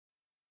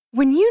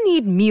When you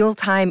need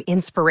mealtime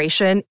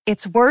inspiration,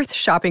 it's worth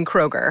shopping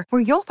Kroger,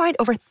 where you'll find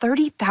over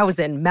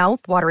 30,000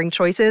 mouth-watering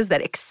choices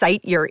that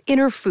excite your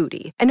inner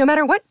foodie. And no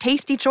matter what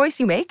tasty choice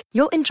you make,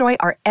 you'll enjoy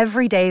our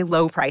everyday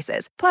low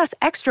prices, plus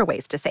extra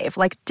ways to save,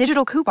 like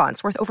digital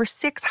coupons worth over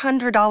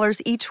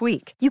 $600 each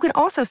week. You can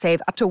also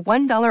save up to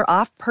 $1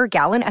 off per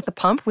gallon at the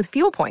pump with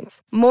fuel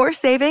points. More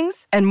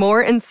savings and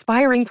more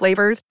inspiring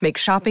flavors make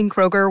shopping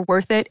Kroger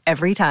worth it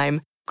every time.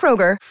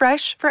 Kroger,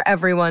 fresh for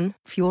everyone.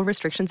 Fuel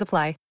restrictions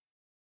apply.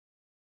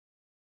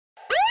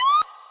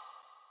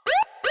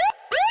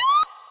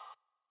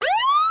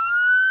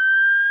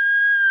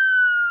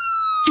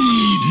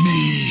 Feed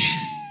me.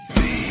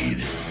 Feed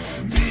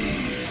me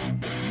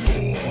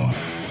more.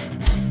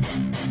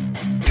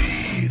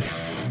 Feed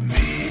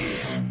me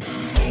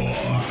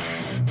more.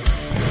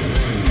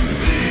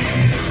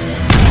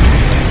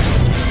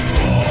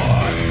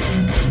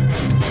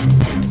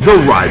 The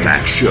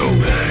Ryback Show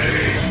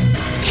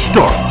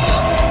starts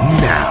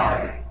now.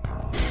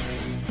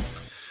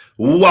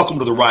 Welcome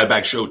to the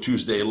Ryback Show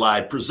Tuesday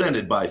Live,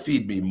 presented by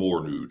Feed Me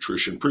More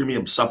Nutrition,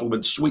 premium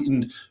supplements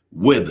sweetened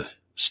with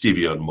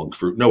stevia and monk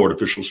fruit. No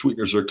artificial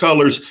sweeteners or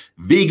colors.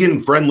 Vegan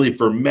friendly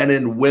for men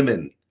and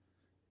women.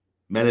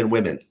 Men and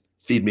women.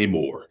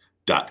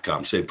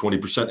 Feedmemore.com. Save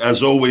 20%.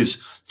 As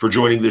always, for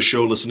joining this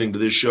show, listening to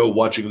this show,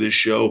 watching this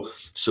show,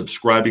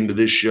 subscribing to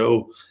this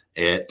show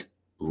at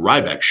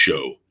Ryback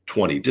Show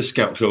 20.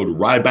 Discount code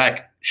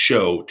Ryback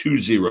Show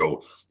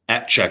 20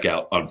 at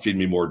checkout on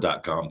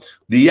feedmemore.com.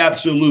 The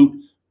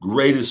absolute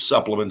greatest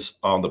supplements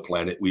on the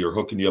planet. We are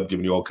hooking you up,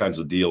 giving you all kinds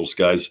of deals,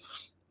 guys.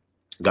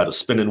 Got a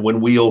spin and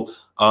win wheel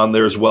on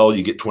there as well.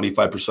 You get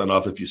 25%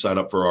 off if you sign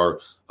up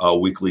for our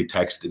weekly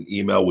text and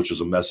email, which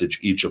is a message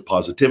each of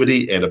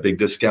positivity and a big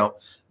discount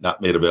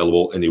not made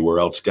available anywhere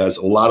else, guys.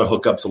 A lot of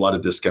hookups, a lot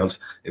of discounts,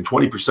 and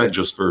 20%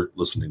 just for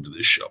listening to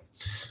this show.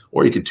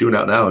 Or you can tune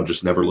out now and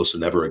just never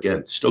listen ever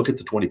again. Still get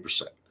the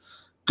 20%.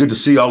 Good to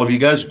see all of you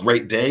guys.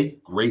 Great day,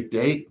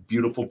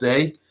 beautiful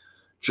day.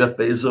 Jeff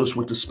Bezos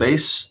went to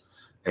space.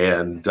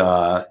 And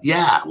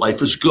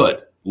life is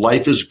good.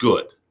 Life is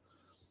good.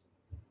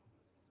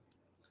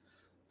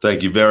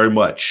 Thank you very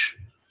much.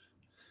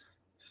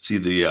 See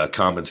the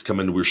comments come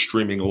in. We're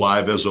streaming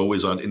live as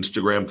always on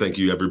Instagram. Thank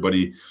you,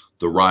 everybody.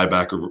 The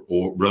Rybacker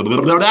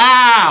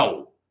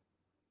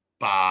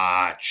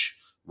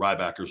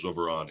Rybackers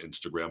over on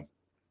Instagram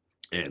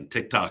and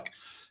TikTok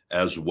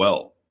as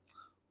well.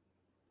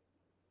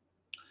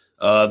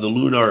 The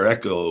Lunar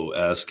Echo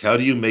asks, how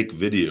do you make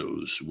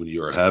videos when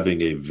you are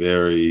having a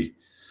very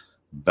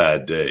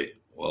bad day?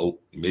 Well,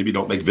 maybe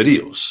don't make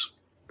videos.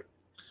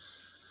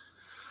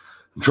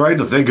 I'm trying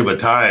to think of a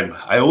time.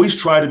 I always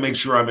try to make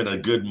sure I'm in a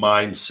good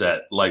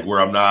mindset, like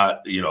where I'm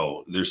not,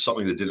 there's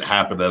something that didn't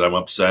happen that I'm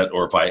upset.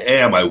 Or if I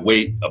am, I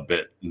wait a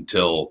bit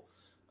until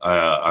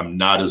I'm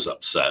not as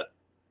upset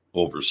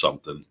over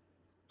something.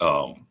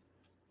 But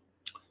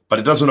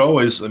it doesn't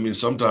always. I mean,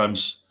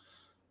 sometimes,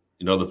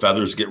 the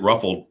feathers get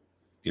ruffled.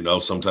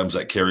 Sometimes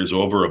that carries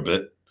over a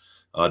bit,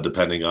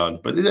 depending on.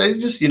 But it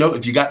just,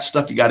 if you got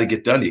stuff you got to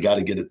get done, you got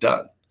to get it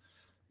done.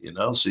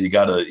 So you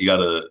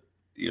gotta,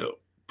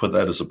 put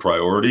that as a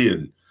priority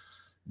and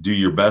do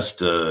your best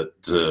to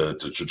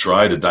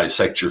try to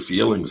dissect your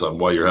feelings on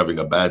why you're having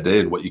a bad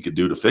day and what you could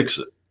do to fix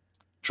it.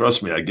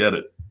 Trust me, I get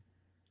it.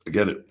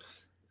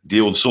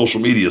 Deal with social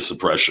media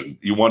suppression.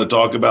 You want to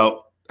talk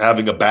about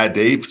having a bad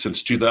day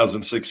since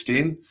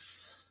 2016?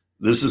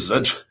 This is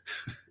such,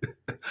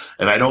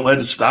 and I don't let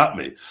it stop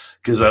me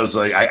because I was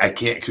like, I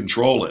can't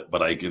control it,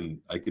 but I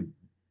could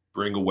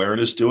bring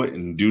awareness to it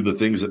and do the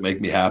things that make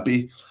me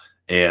happy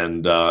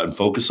and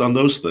focus on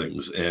those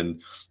things,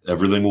 and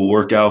everything will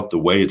work out the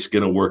way it's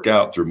going to work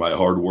out through my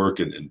hard work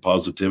and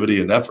positivity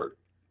and effort.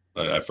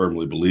 I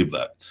firmly believe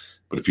that.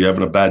 But if you're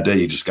having a bad day,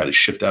 you just got to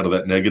shift out of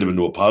that negative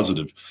into a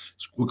positive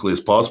as quickly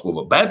as possible.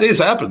 But bad days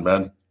happen,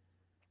 man.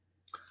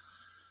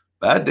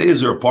 Bad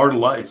days are a part of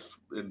life.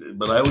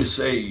 But I always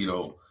say,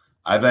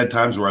 I've had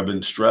times where I've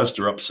been stressed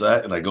or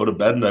upset, and I go to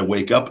bed and I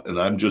wake up and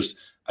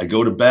I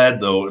go to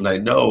bed though, and I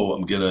know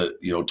I'm going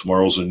to,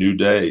 tomorrow's a new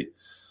day.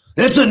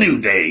 It's a new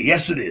day.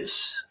 Yes, it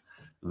is.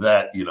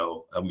 That,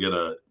 I'm going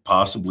to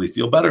possibly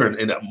feel better.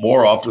 And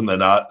more often than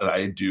not,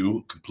 I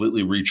do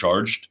completely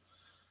recharged,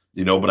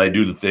 but I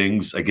do the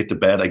things. I get to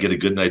bed. I get a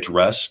good night's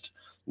rest,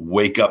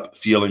 wake up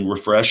feeling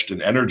refreshed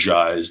and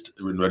energized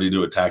and ready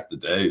to attack the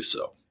day.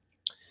 So,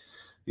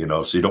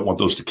 so you don't want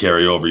those to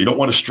carry over. You don't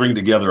want to string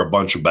together a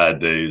bunch of bad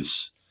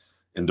days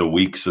into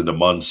weeks, into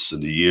months,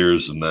 into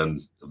years, and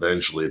then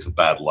eventually it's a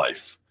bad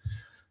life,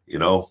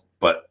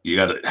 But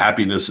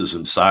happiness is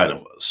inside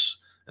of us.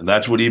 And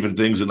that's what even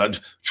things, and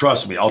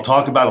trust me, I'll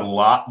talk about a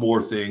lot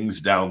more things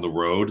down the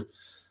road.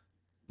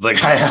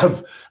 Like I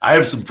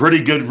have some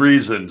pretty good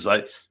reasons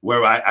I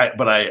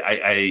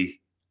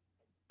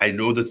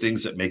know the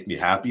things that make me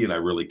happy, and I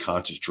really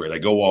concentrate. I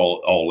go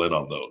all in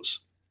on those,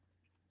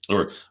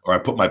 or I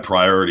put my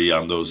priority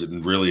on those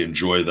and really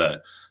enjoy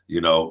that,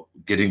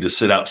 getting to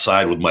sit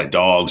outside with my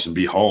dogs and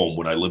be home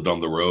when I lived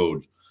on the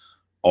road.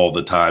 all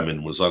the time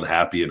and was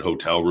unhappy in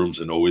hotel rooms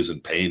and always in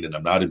pain. And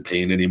I'm not in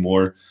pain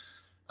anymore.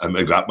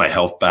 I got my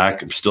health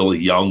back. I'm still a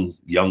young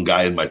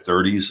guy in my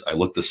 30s. I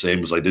look the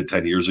same as I did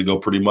 10 years ago,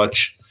 pretty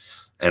much.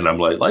 And I'm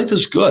like, life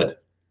is good.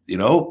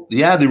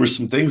 Yeah, there were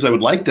some things I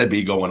would like to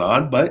be going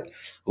on, but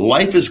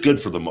life is good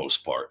for the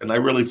most part. And I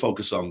really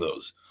focus on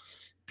those.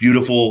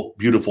 Beautiful,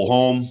 beautiful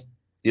home,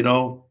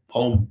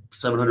 home,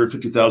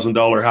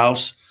 $750,000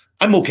 house.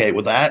 I'm okay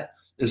with that.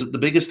 Is it the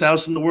biggest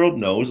house in the world?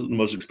 No. Is it the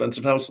most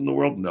expensive house in the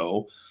world?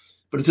 No.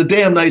 But it's a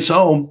damn nice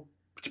home.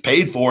 It's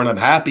paid for and I'm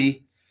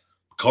happy.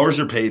 Cars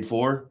are paid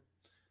for.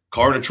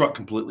 Car and a truck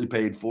completely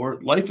paid for.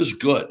 Life is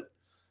good.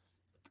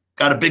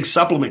 Got a big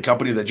supplement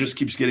company that just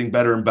keeps getting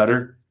better and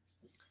better.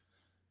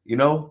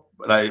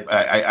 But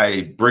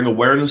I bring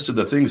awareness to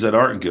the things that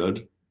aren't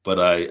good, but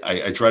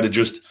I try to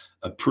just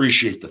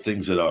appreciate the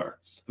things that are.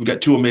 We've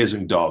got 2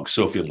 amazing dogs,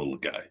 Sophie and Little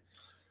Guy.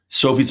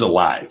 Sophie's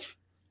alive.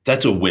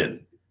 That's a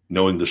win,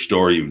 knowing the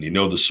story. When you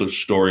know the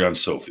story on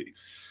Sophie.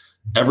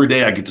 Every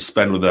day I get to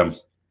spend with them.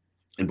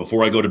 And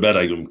before I go to bed,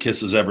 I give them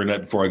kisses every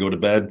night before I go to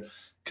bed,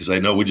 because I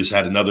know we just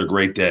had another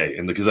great day.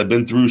 And because I've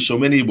been through so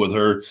many with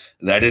her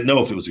that I didn't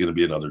know if it was going to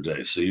be another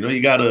day. So,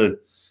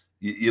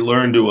 you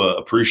learn to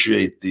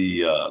appreciate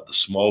the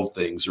small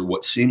things, or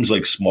what seems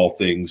like small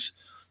things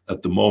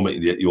at the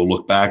moment that you'll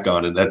look back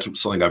on. And that's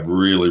something I've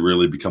really,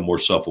 really become more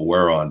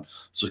self-aware on.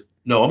 So,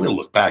 no, I'm going to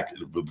look back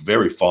with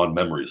very fond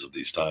memories of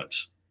these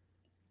times.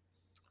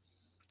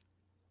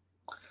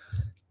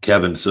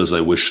 Kevin says,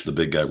 I wish the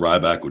big guy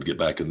Ryback would get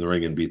back in the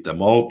ring and beat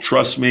them all.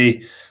 Trust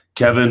me,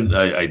 Kevin,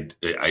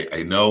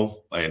 I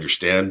know, I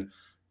understand.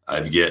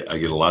 I get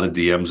a lot of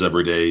DMs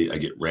every day. I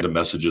get random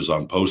messages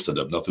on posts that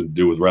have nothing to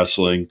do with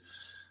wrestling.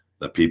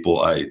 That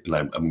people,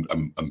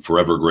 I'm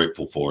forever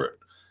grateful for it.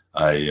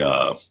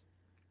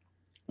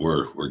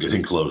 We're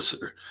getting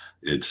closer.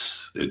 I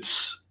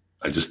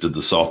just did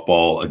the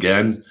softball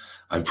again.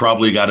 I've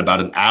probably got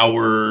about an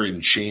hour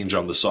and change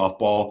on the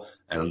softball,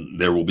 and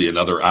there will be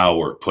another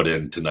hour put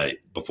in tonight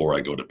before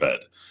I go to bed.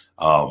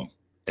 And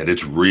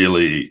it's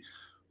really,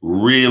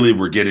 really,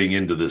 we're getting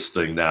into this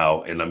thing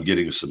now, and I'm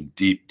getting some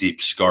deep,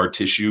 deep scar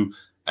tissue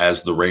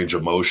as the range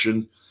of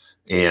motion,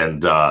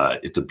 and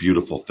it's a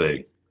beautiful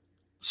thing.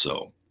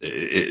 So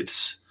I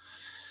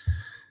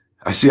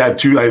see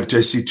two,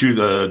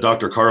 the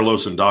Dr.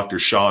 Carlos and Dr.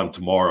 Sean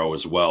tomorrow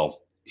as well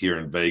here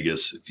in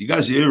Vegas. If you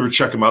guys ever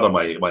check them out on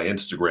my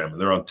Instagram,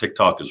 and they're on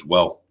TikTok as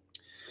well.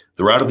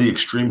 They're out of the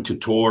Extreme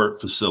Couture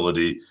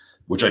facility,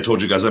 which I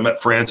told you guys. I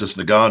met Francis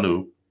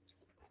Ngannou.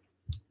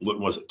 What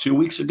was it, 2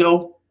 weeks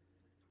ago?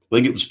 I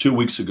think it was 2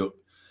 weeks ago.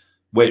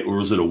 Wait, or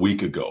was it a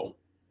week ago?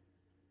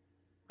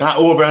 I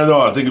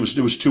think it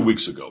was 2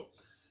 weeks ago.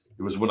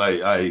 It was when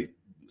I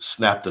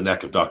snapped the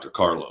neck of Dr.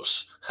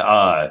 Carlos.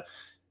 I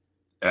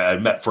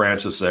met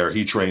Francis there.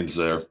 He trains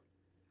there.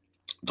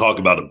 Talk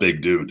about a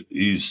big dude.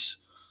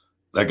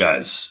 That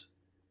guy's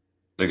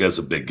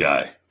a big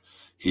guy.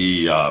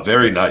 He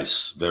very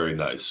nice, very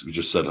nice. We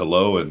just said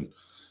hello and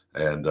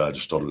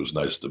just thought it was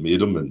nice to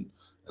meet him, and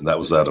that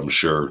was that. I'm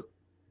sure,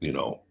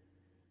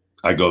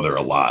 I go there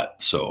a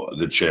lot, so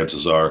the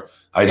chances are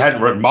I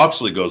hadn't read.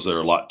 Moxley goes there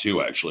a lot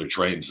too. Actually,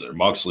 trains there.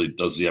 Moxley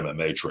does the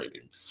MMA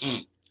training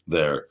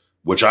there,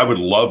 which I would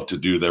love to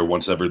do there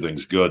once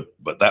everything's good.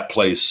 But that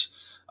place,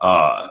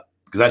 because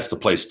that's the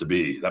place to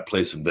be. That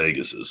place in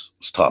Vegas is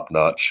top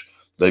notch.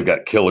 They've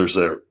got killers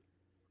there.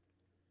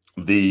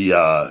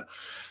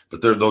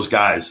 But they're those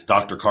guys,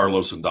 Dr.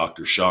 Carlos and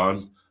Dr.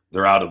 Sean.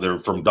 They're out of there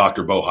from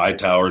Dr. Bo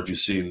Hightower. If you've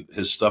seen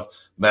his stuff,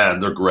 man,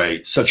 they're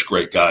great. Such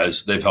great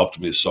guys. They've helped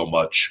me so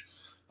much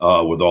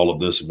with all of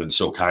this and been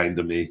so kind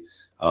to me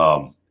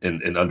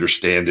in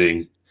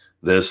understanding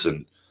this.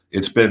 And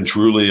I've been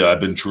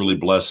truly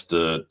blessed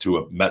to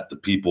have met the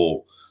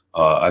people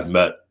I've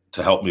met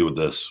to help me with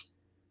this,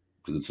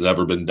 because it's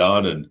never been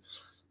done. And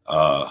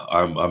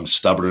I'm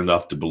stubborn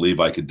enough to believe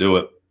I could do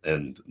it.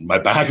 And my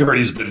back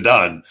already's been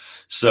done.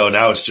 So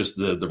now it's just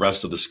the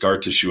rest of the scar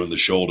tissue in the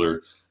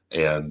shoulder.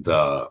 And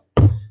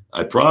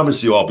I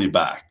promise you I'll be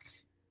back.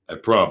 I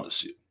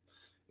promise you.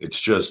 It's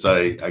just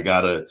I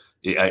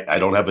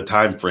don't have a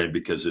time frame,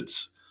 because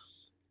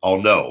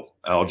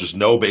I'll just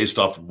know based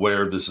off of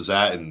where this is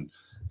at. And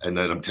then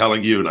I'm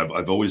telling you, and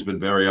I've always been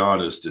very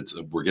honest,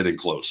 we're getting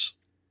close.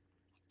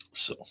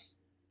 So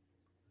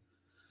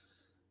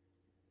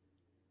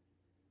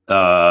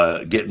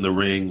get in the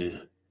ring.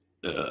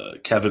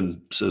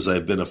 Kevin says,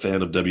 I've been a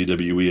fan of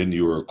WWE and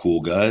you are a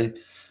cool guy.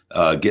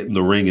 Get in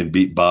the ring and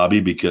beat Bobby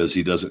because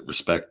he doesn't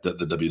respect the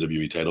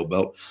WWE title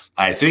belt.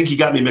 I think he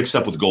got me mixed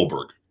up with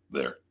Goldberg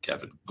there,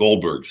 Kevin.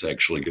 Goldberg's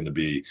actually going to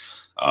be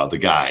the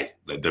guy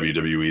that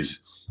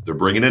they're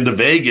bringing into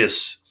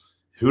Vegas.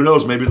 Who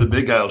knows? Maybe the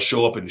big guy will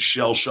show up and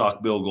shell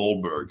shock Bill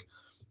Goldberg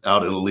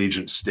out at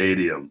Allegiant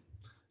Stadium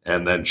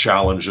and then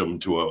challenge him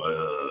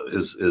to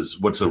his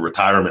what's a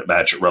retirement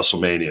match at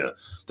WrestleMania.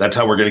 That's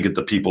how we're going to get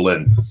the people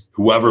in.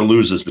 Whoever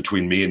loses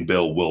between me and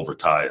Bill will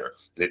retire.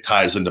 And it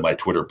ties into my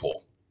Twitter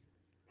poll.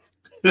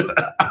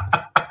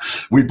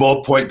 We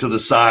both point to the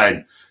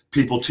sign.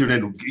 people tune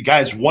in.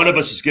 Guys, one of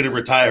us is going to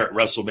retire at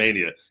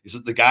WrestleMania. Is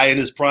it the guy in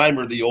his prime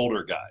or the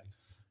older guy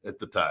at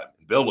the time?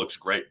 Bill looks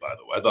great, by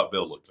the way. I thought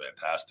Bill looked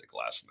fantastic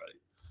last night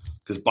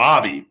because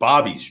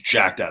Bobby's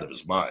jacked out of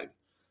his mind.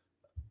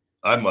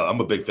 I'm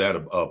a big fan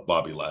of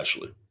Bobby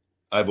Lashley.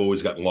 I've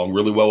always gotten along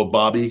really well with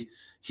Bobby.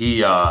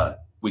 We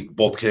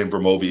both came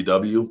from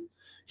OVW.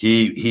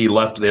 He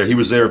left there. He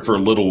was there for a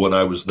little when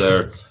I was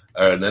there,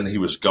 and then he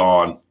was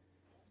gone.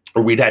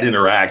 Or we'd had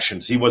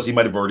interactions. He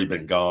might have already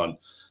been gone.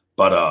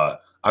 But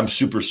I'm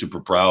super, super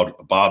proud.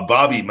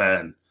 Bobby,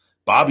 man,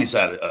 Bobby's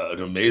had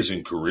an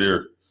amazing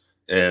career.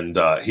 And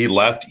he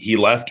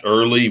left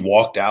early,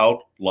 walked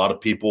out. A lot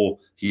of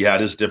people, he had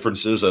his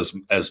differences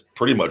as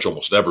pretty much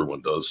almost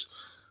everyone does.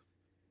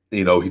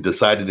 You know, he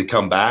decided to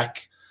come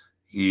back.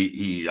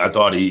 I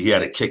thought he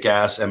had a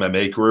kick-ass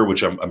MMA career,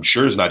 which I'm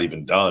sure is not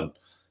even done.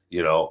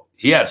 You know,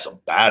 he had some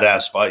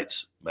badass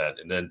fights, man.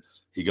 And then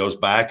he goes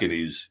back and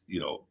he's,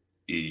 you know,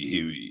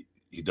 he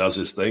does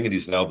his thing and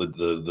he's now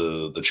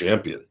the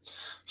champion.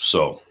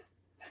 So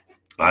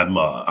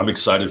I'm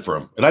excited for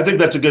him. And I think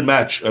that's a good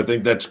match. I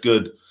think that's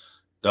good.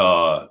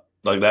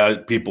 Like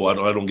that, people, I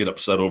don't get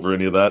upset over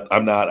any of that.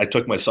 I'm not. I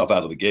took myself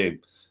out of the game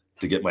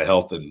to get my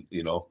health, and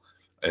you know,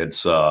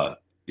 it's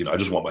you know, I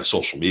just want my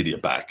social media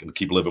back and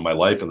keep living my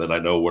life, and then I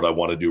know what I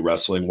want to do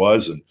wrestling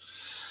was, and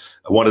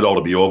I want it all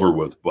to be over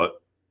with.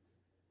 But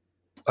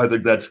I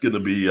think that's going to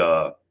be.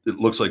 It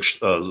looks like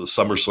the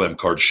SummerSlam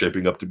card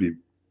shaping up to be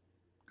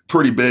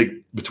pretty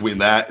big between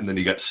that, and then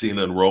you got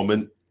Cena and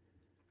Roman.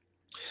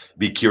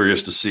 Be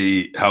curious to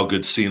see how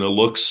good Cena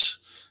looks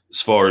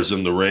as far as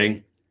in the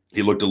ring.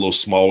 He looked a little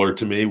smaller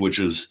to me, which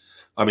is,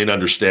 I mean,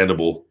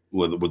 understandable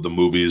with the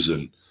movies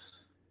and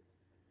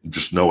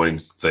just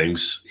knowing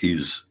things.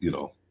 He's, you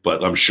know,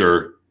 but I'm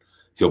sure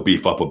he'll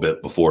beef up a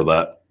bit before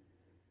that.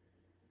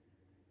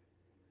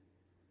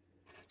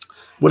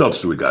 What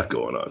else do we got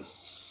going on?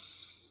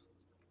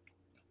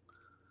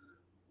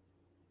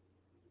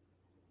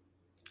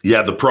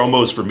 Yeah, the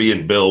promos for me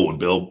and Bill would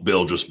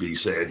Bill just be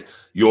saying,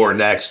 "You're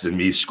next," and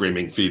me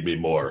screaming, "Feed me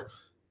more,"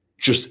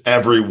 just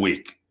every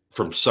week.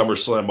 From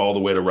SummerSlam all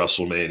the way to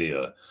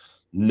WrestleMania.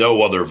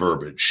 No other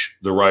verbiage.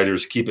 The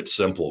writers keep it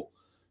simple.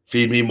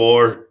 Feed me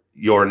more.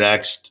 You're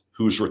next.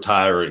 Who's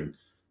retiring?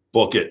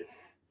 Book it.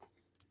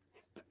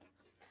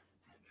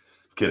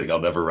 Kidding.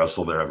 I'll never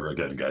wrestle there ever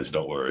again, guys.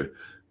 Don't worry.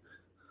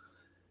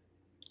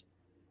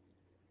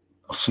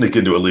 I'll sneak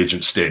into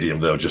Allegiant Stadium,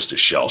 though, just to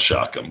shell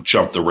shock them.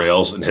 Jump the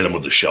rails and hit them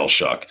with the shell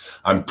shock.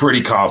 I'm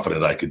pretty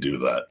confident I could do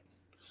that.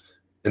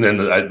 And then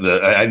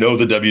I know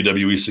the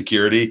WWE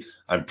security.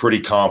 I'm pretty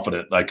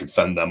confident I could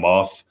fend them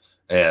off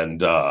and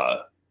jump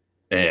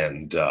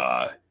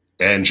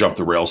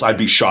the rails. I'd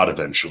be shot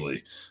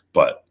eventually,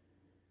 but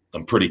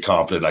I'm pretty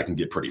confident I can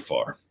get pretty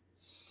far.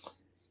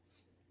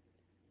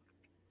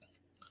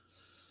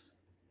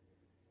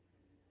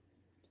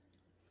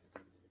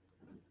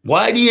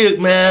 Why do you,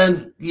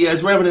 man? You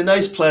guys were having a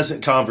nice,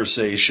 pleasant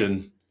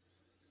conversation.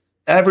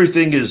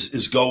 Everything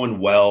is going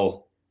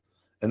well.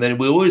 And then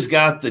we always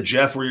got the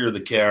Jeffrey or the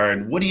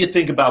Karen. What do you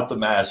think about the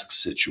mask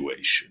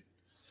situation?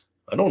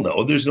 I don't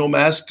know. There's no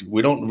mask.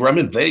 I'm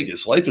in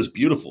Vegas. Life is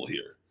beautiful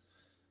here.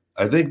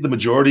 I think the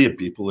majority of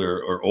people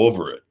are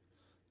over it.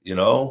 You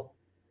know,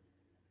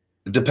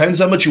 it depends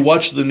how much you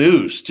watch the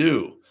news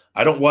too.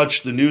 I don't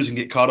watch the news and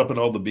get caught up in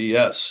all the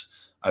BS.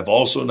 I've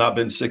also not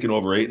been sick in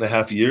over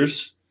 8.5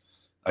 years.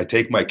 I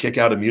take my kick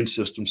out immune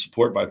system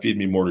support by Feed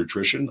Me More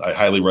Nutrition. I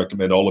highly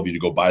recommend all of you to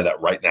go buy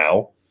that right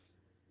now.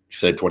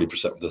 Say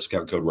 20%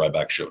 discount code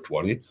Ryback Show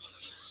 20.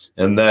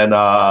 And then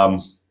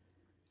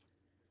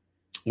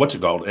what's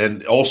it called?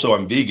 And also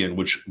I'm vegan,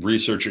 which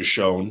research has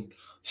shown,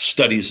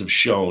 studies have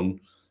shown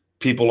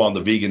people on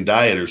the vegan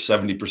diet are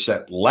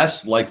 70%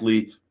 less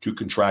likely to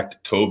contract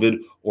COVID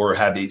or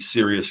have a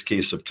serious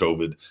case of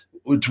COVID.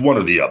 It's one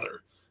or the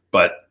other.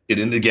 But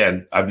and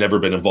again, I've never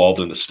been involved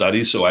in a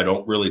study, so I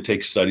don't really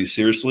take studies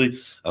seriously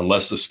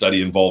unless the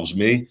study involves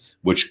me,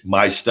 which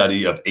my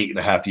study of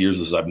 8.5 years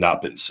is I've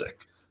not been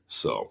sick.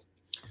 So,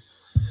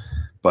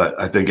 but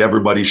I think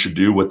everybody should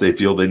do what they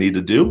feel they need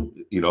to do.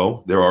 You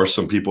know, there are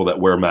some people that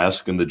wear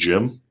masks in the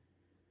gym.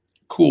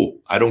 Cool.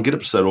 I don't get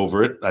upset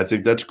over it. I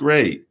think that's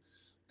great.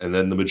 And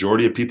then the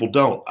majority of people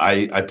don't.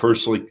 I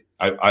personally,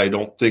 I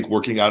don't think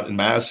working out in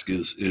mask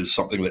is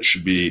something that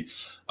should be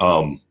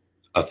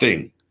a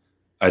thing.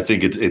 I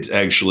think it's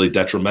actually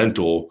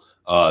detrimental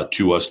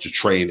to us to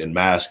train in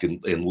mask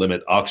and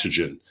limit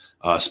oxygen,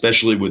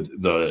 especially with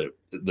a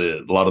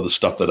lot of the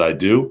stuff that I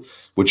do,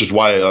 which is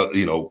why,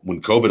 you know,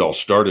 when COVID all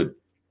started,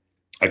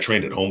 I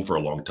trained at home for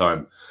a long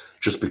time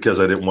just because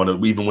I didn't want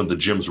to, even when the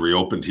gyms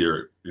reopened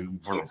here,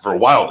 for a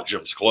while, the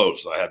gyms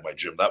closed. I had my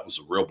gym. That was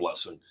a real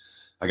blessing.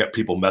 I got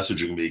people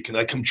messaging me, can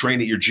I come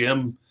train at your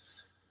gym?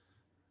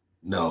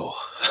 No.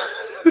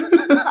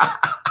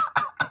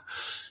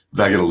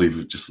 Not going to leave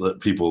it. Just let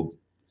people,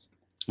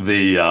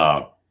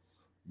 yeah,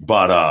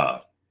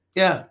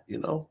 you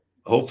know,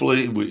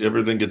 hopefully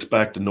everything gets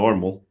back to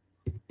normal.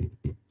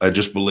 I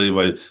just believe,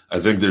 I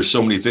think there's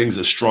so many things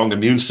a strong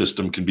immune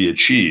system can be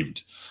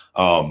achieved.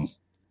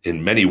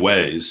 in many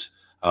ways.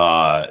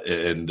 If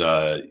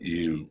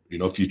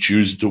you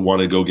choose to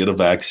want to go get a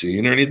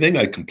vaccine or anything,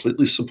 I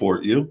completely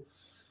support you.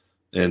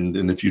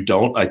 And if you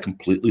don't, I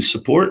completely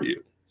support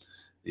you,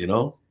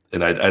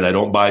 and I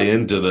don't buy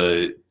into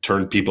the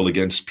turn people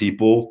against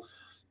people,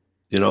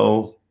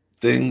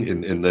 thing.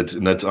 And that's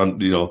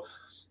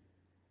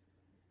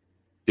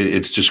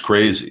it's just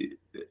crazy.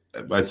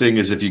 My thing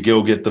is, if you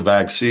go get the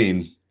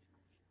vaccine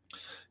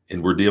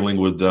and we're dealing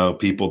with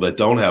people that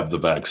don't have the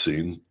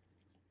vaccine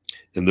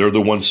and they're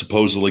the ones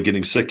supposedly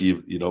getting sick,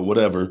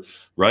 whatever,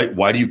 right?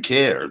 Why do you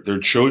care?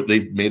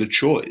 They've made a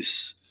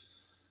choice.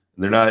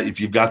 They're not, if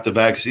you've got the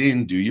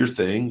vaccine, do your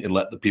thing and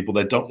let the people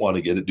that don't want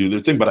to get it do their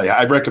thing. But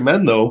I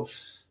recommend, though,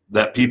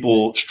 that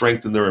people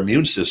strengthen their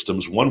immune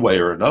systems one way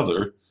or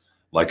another.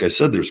 Like I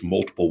said, there's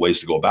multiple ways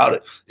to go about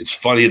it. It's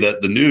funny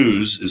that the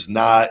news is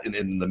not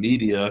in the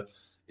media.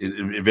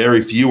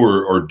 Very few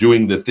are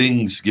doing the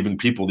things, giving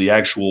people the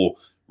actual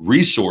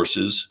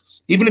resources.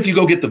 Even if you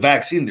go get the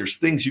vaccine, there's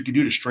things you can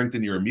do to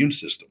strengthen your immune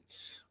system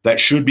that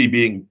should be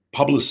being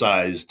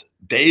publicized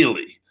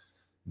daily,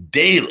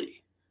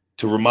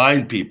 to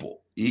remind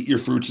people, eat your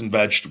fruits and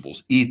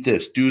vegetables, eat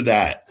this, do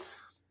that.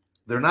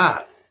 They're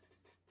not.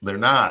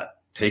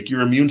 Take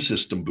your immune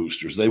system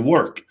boosters. They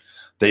work.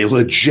 They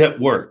legit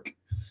work.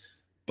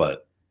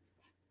 But,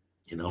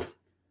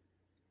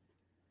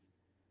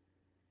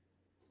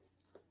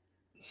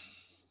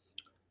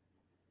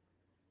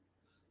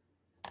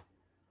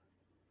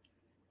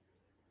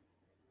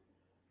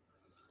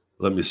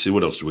 let me see.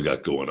 What else do we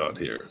got going on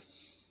here?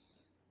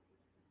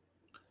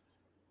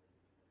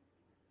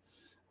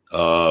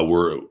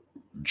 Where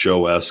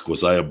Joe asked,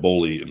 was I a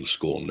bully in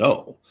school?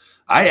 No.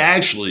 I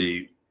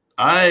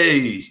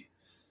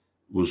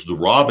was the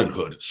Robin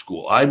Hood at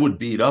school. I would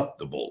beat up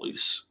the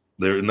bullies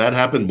there, and that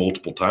happened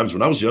multiple times.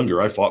 When I was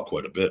younger, I fought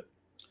quite a bit.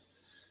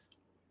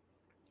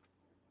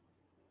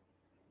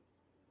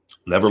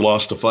 Never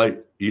lost a fight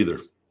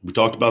either. We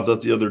talked about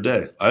that the other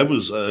day. I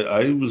was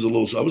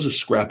a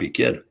scrappy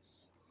kid.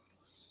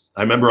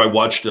 I remember I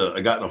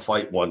got in a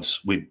fight once.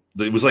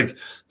 It was like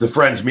the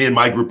friends, me and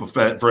my group of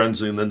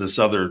friends, and then this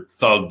other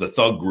the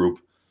thug group.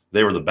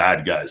 They were the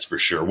bad guys for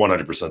sure.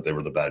 100% they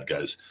were the bad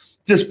guys.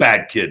 Just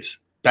bad kids,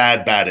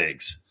 bad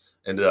eggs.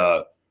 And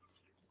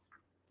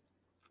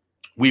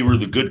we were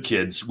the good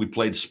kids. We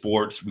played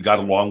sports. We got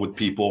along with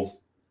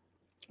people.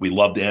 We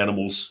loved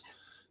animals.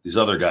 These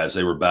other guys,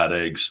 they were bad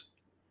eggs.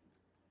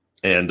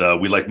 And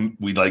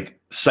we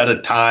set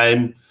a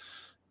time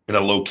and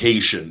a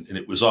location, and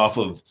it was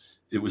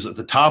at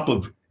the top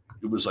of,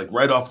 it was like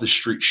right off the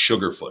street,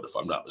 Sugarfoot, if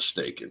I'm not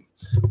mistaken.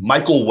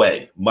 Michael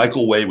Way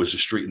was the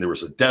street, and there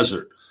was a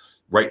desert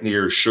right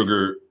near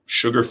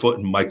Sugarfoot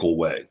and Michael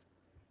Way.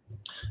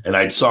 And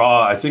I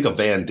saw, I think, a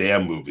Van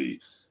Damme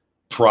movie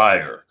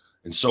prior.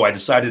 And so I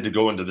decided to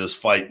go into this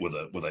fight with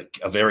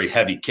a very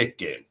heavy kick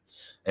game.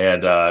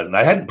 And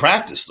I hadn't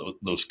practiced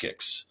those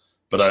kicks,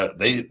 but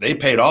they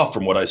paid off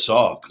from what I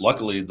saw.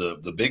 Luckily,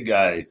 the big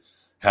guy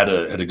had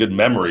a good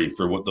memory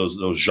for what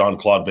those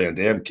Jean-Claude Van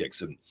Damme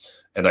kicks.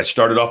 And I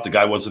started off, the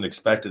guy wasn't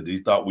expected. He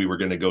thought we were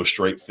going to go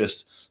straight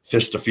fist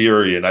of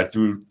fury. And I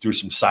threw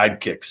some side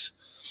kicks.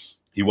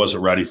 He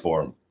wasn't ready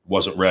for him.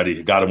 Wasn't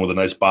ready. Got him with a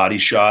nice body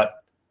shot.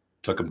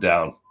 Took him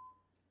down.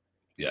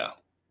 Yeah.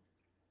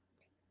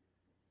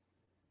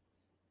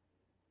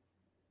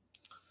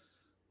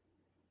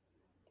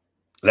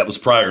 That was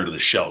prior to the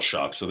shell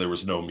shock. So there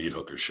was no meat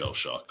hook or shell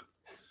shock.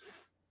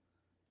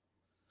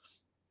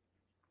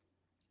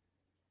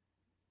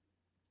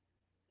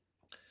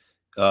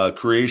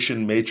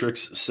 Creation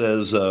Matrix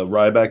says,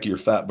 Ryback, your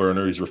fat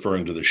burner, he's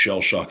referring to the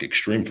Shell Shock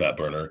Extreme Fat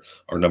Burner,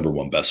 our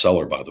 #1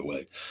 bestseller, by the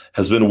way,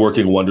 has been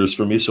working wonders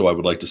for me. So I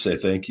would like to say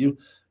thank you.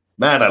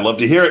 Man, I love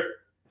to hear it.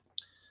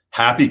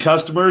 Happy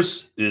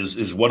customers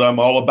is what I'm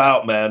all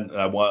about, man.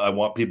 I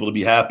want people to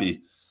be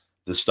happy.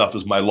 This stuff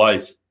is my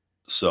life.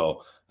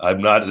 So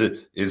I'm not,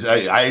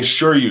 I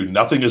assure you,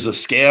 nothing is a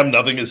scam.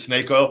 Nothing is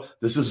snake oil.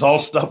 This is all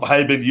stuff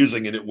I've been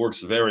using, and it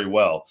works very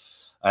well.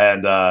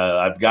 And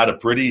I've got a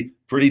pretty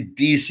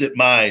decent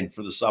mind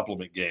for the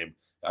supplement game.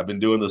 I've been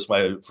doing this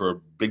for a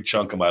big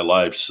chunk of my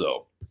life.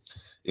 So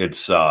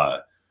it's,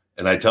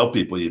 and I tell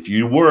people, if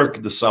you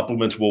work, the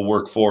supplements will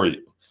work for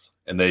you.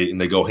 And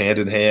they go hand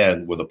in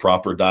hand with a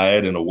proper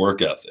diet and a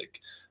work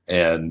ethic.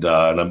 And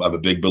I'm a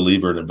big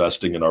believer in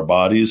investing in our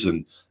bodies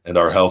and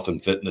our health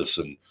and fitness.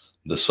 And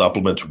the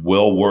supplements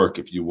will work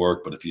if you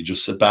work. But if you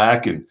just sit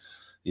back and,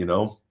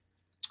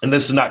 and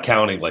this is not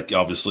counting, like,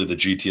 obviously, the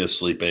GTS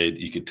sleep aid,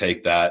 you could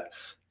take that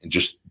and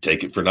just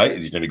take it for night,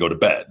 and you're going to go to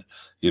bed,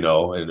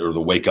 or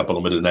the wake up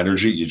unlimited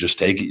energy. You just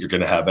take it, you're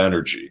going to have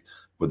energy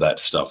with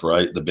that stuff,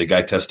 right? The Big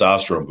Guy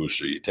testosterone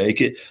booster, you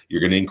take it, you're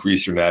going to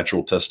increase your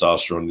natural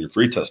testosterone, your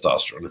free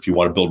testosterone. If you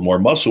want to build more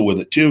muscle with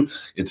it too,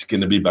 it's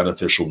going to be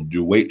beneficial to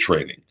do weight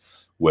training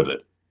with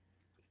it.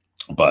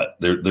 But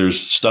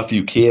there's stuff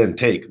you can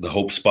take. The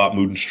Hope Spot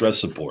mood and stress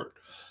support,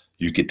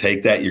 you could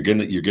take that. You're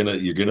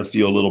gonna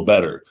feel a little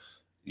better.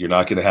 You're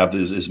not going to have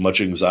as much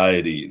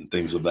anxiety and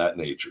things of that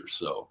nature.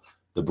 So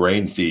the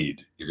brain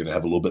feed, you're going to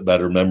have a little bit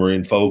better memory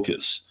and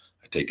focus.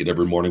 I take it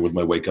every morning with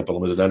my Wake Up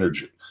Unlimited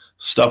Energy.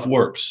 Stuff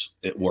works.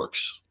 It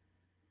works.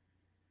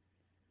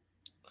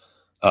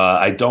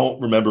 I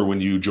don't remember when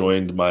you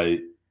joined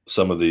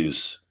some of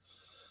these,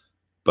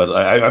 but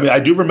I mean, I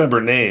do remember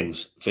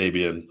names,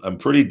 Fabian. I'm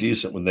pretty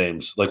decent with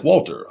names, like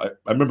Walter. I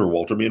remember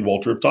Walter. Me and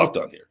Walter have talked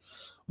on here.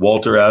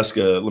 Walter asked,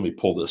 let me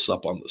pull this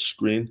up on the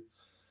screen.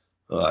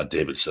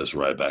 David says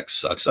Ryback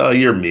sucks. Oh,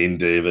 you're mean,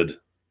 David.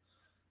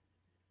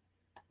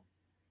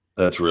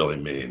 That's really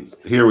mean.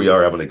 Here we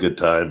are having a good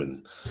time,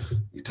 and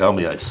you tell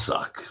me I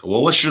suck.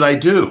 Well, what should I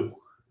do?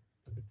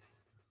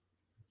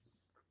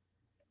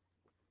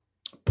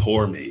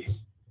 Poor me.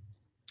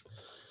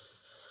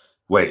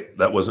 Wait,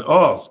 that wasn't.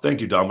 Oh,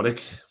 thank you,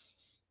 Dominic.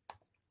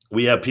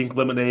 We have pink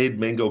lemonade,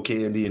 mango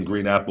candy, and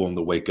green apple in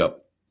the Wake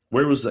Up.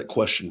 Where was that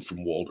question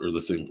from Walter? Or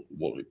the thing?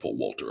 Let me pull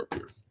Walter up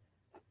here.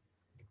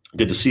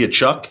 Good to see you,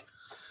 Chuck.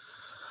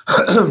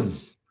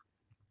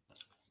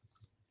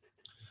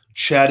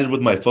 Chatted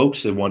with my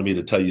folks. They wanted me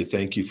to tell you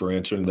thank you for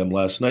answering them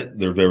last night.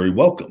 They're very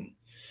welcome.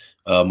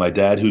 My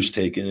dad, who's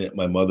taken it,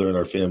 my mother, and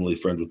our family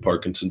friend with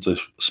Parkinson's I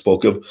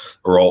spoke of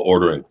are all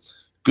ordering.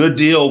 Good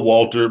deal,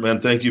 Walter. Man,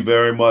 thank you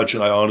very much.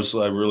 And I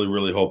really,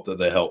 really hope that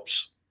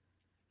helps.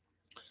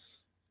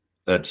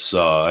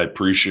 I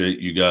appreciate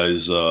you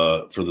guys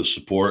for the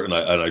support, and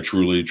I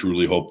truly,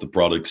 truly hope the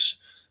products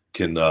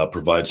can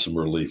provide some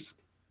relief.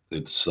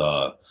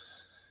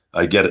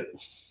 I get it.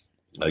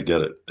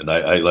 And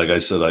I like I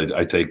said,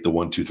 I take the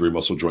 1-2-3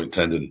 muscle joint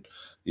tendon.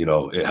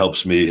 It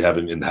helps me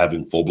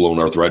having full blown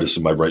arthritis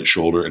in my right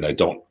shoulder, and I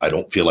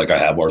don't feel like I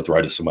have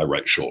arthritis in my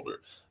right shoulder.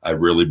 I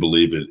really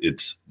believe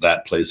it's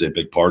that plays a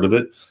big part of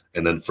it.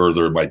 And then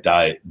further, my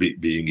diet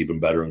being even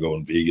better and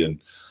going vegan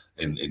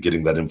and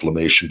getting that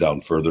inflammation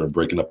down further and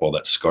breaking up all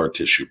that scar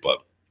tissue.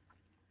 But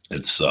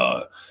it's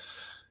the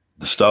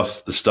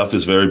stuff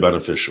is very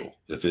beneficial.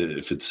 If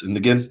it's, and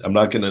again,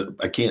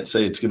 I can't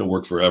say it's going to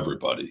work for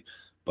everybody,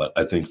 but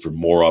I think for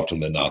more often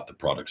than not, the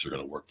products are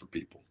going to work for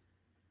people.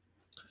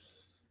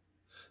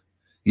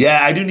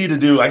 Yeah, I do need to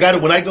do. I got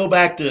it when I go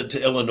back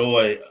to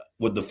Illinois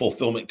with the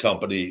fulfillment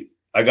company.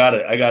 I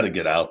gotta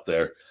get out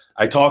there.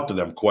 I talked to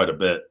them quite a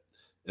bit,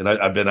 and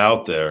I've been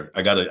out there.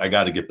 I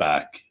gotta get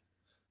back.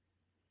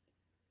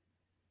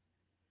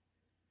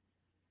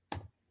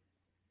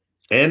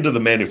 And to the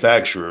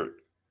manufacturer,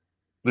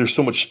 there's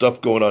so much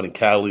stuff going on in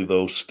Cali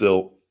though.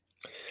 Still,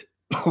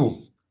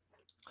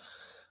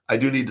 I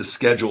do need to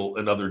schedule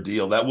another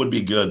deal. That would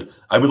be good.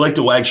 I would like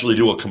to actually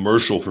do a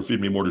commercial for Feed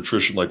Me More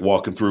Nutrition, like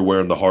walking through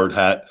wearing the hard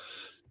hat.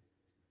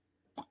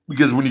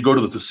 Because when you go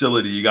to the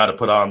facility, you got to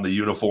put on the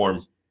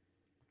uniform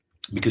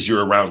because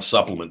you're around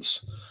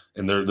supplements,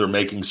 and they're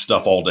making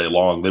stuff all day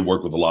long. They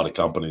work with a lot of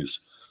companies,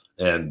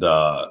 and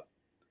I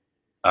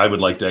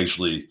would like to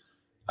actually.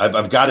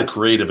 I've got a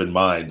creative in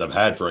mind. I've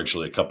had for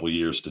actually a couple of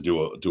years to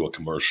do a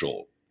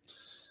commercial.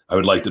 I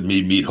would like to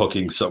meet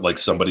hooking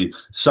somebody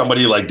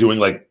like doing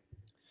like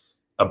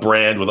a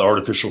brand with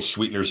artificial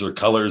sweeteners or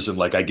colors, and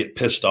like I get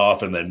pissed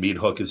off and then meat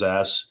hook his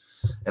ass,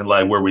 and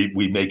like where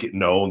we make it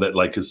known that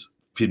like because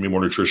Feed Me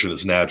More Nutrition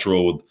is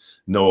natural with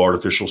no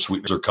artificial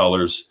sweeteners or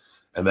colors,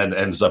 and then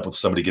ends up with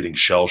somebody getting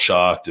shell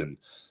shocked and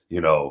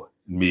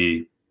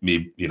me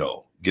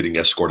getting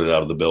escorted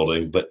out of the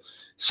building. But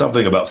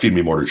something about Feed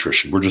Me More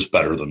Nutrition, we're just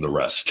better than the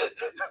rest.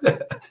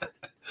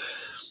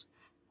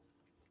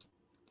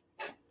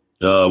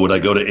 Would I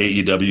go to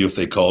AEW if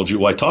they called you?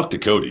 Well, I talked to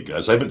Cody,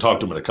 guys. I haven't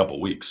talked to him in a couple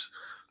of weeks,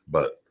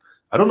 but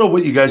I don't know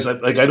what you guys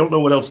like. I don't know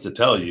what else to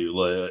tell you.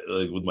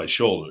 Like with my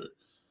shoulder,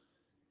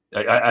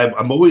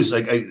 I'm always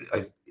like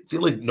I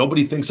feel like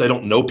nobody thinks I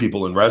don't know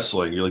people in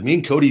wrestling. You're like, me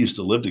and Cody used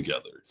to live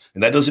together,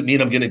 and that doesn't mean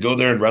I'm going to go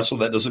there and wrestle.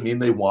 That doesn't mean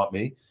they want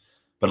me,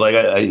 but like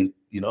I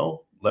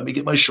let me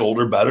get my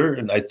shoulder better,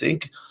 and I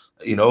think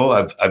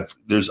I've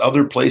there's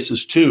other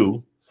places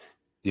too,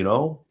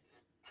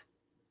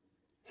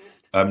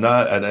 I'm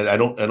not, and I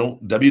don't,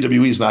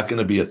 WWE is not going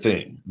to be a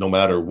thing no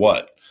matter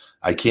what.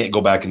 I can't go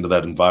back into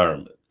that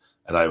environment.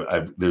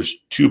 And there's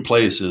two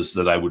places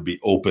that I would be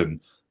open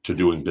to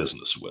doing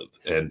business with.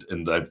 And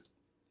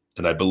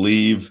I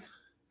believe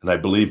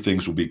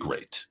things will be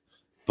great,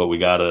 but we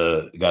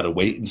gotta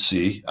wait and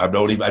see. I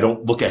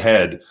don't look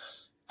ahead.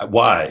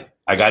 Why?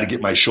 I got to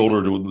get my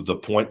shoulder to the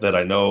point that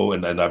I know.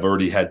 And I've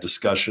already had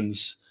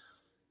discussions.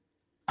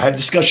 I had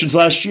discussions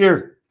last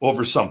year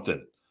over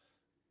something.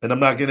 And I'm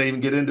not going to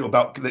even get into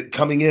about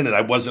coming in. And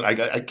I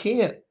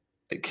can't,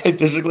 I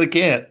physically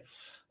can't,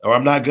 or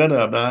I'm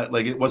not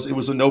like, it was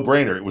a no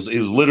brainer. It was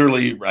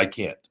literally, I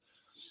can't.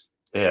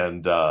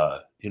 And,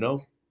 and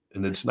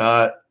it's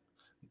not,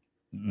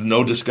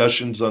 no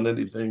discussions on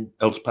anything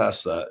else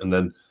past that. And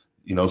then,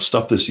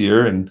 stuff this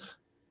year, and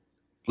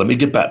let me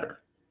get better.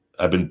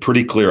 I've been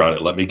pretty clear on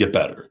it. Let me get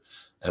better.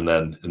 And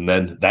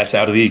then that's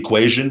out of the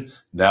equation.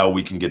 Now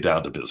we can get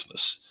down to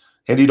business.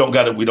 And we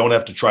don't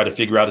have to try to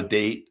figure out a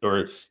date,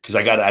 or because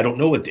I don't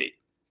know a date.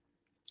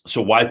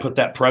 So why put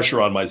that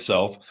pressure on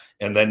myself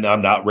and then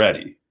I'm not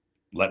ready?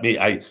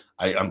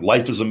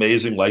 Life is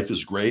amazing. Life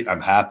is great.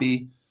 I'm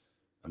happy.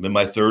 I'm in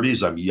my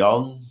 30s. I'm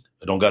young.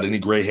 I don't got any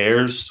gray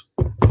hairs.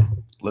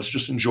 Let's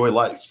just enjoy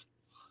life.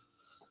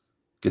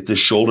 Get this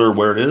shoulder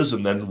where it is,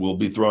 and then we'll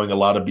be throwing a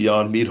lot of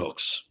Beyond Meat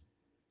hooks.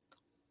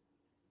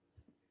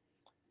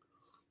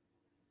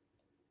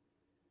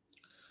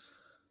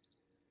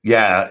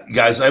 Yeah,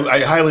 guys,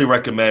 I highly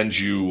recommend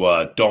you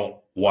don't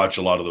watch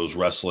a lot of those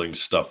wrestling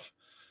stuff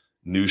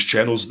news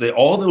channels. A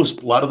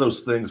lot of those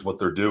things, what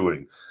they're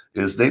doing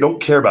is they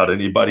don't care about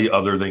anybody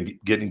other than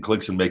getting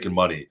clicks and making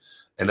money.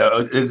 And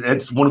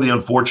it's one of the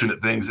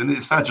unfortunate things. And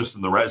it's not just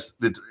in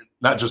it's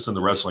not just in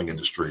the wrestling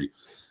industry.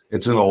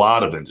 It's in a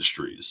lot of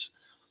industries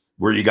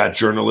where you got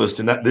journalists,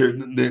 and that they're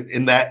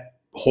in that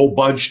whole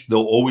bunch.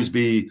 There'll always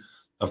be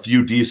a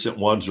few decent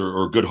ones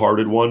or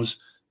good-hearted ones,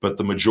 but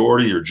the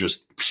majority are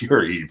just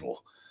pure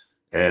evil.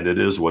 And it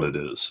is what it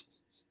is.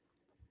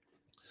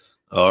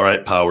 All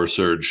right, Power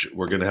Surge,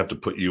 we're going to have to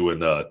put you in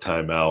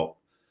timeout.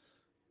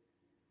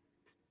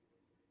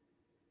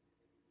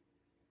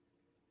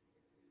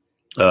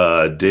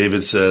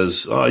 David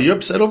says, "Oh, you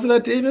upset over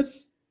that, David?"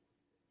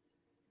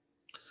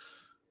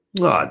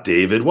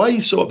 David, why are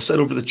you so upset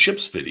over the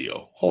Chips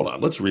video? Hold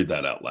on, let's read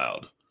that out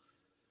loud.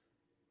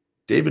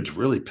 David's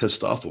really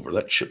pissed off over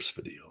that Chips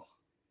video.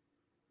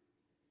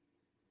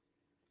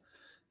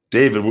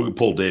 David, we can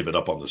pull David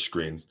up on the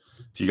screen.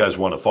 If you guys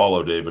want to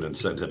follow David and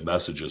send him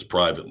messages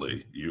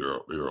privately,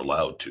 you're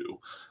allowed to.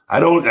 I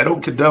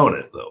don't condone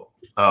it though.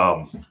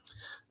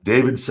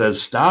 David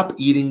says, "Stop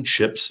eating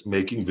chips,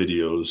 making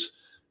videos,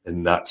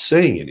 and not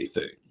saying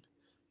anything.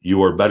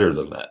 You are better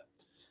than that."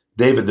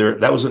 David,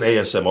 that was an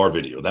ASMR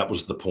video. That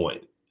was the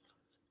point.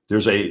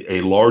 There's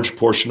a large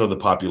portion of the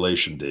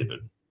population, David,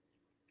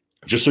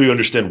 just so you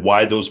understand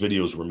why those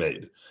videos were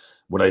made.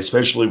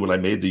 Especially when I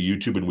made the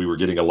YouTube and we were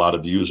getting a lot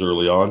of views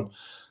early on,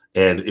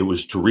 and it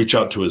was to reach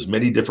out to as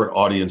many different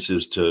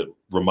audiences to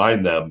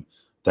remind them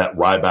that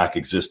Ryback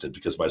existed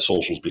because my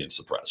social's being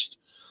suppressed.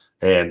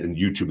 And in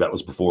YouTube, that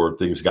was before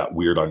things got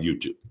weird on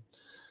YouTube.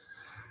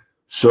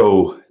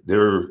 So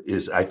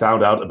I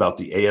found out about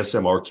the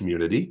ASMR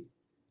community,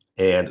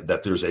 and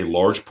that there's a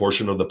large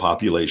portion of the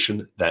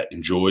population that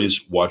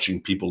enjoys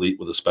watching people eat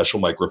with a special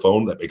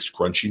microphone that makes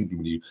crunchy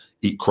when you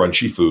eat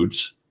crunchy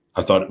foods.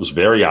 I thought it was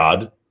very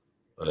odd.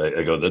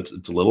 I go,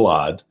 it's a little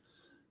odd,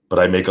 but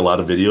I make a lot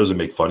of videos and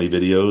make funny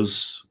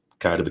videos,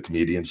 kind of a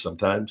comedian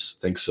sometimes.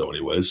 Think so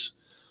anyways.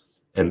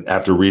 And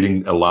after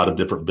reading a lot of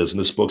different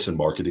business books and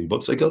marketing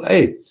books, I go,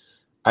 hey,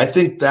 I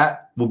think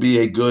that will be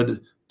a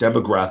good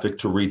demographic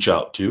to reach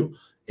out to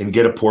and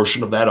get a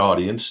portion of that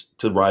audience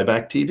to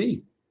Ryback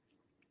TV.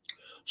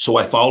 So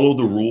I follow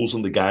the rules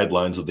and the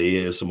guidelines of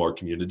the ASMR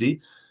community.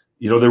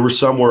 There were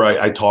some where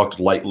I talked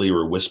lightly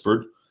or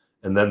whispered.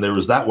 And then there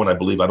was that one, I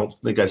believe, I don't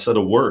think I said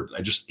a word.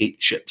 I just ate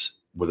chips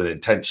with an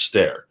intense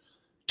stare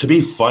to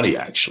be funny,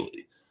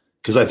 actually,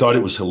 because I thought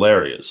it was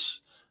hilarious.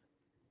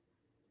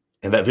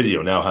 And that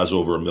video now has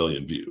over 1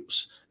 million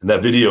views. And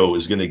that video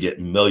is going to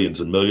get millions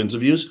and millions of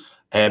views.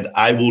 And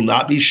I will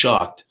not be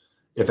shocked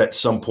if at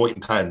some point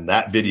in time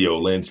that video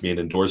lands me an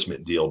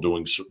endorsement deal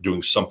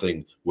doing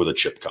something with a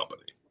chip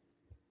company.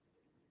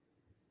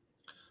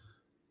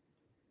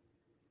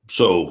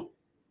 So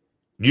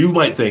you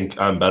might think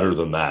I'm better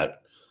than that.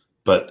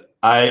 But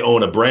I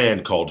own a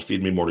brand called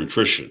Feed Me More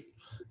Nutrition,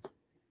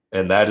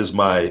 and that is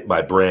my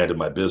brand and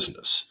my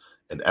business.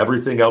 And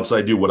everything else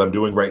I do, what I'm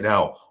doing right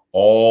now,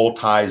 all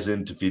ties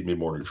into Feed Me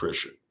More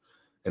Nutrition.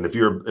 And if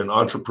you're an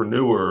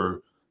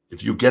entrepreneur,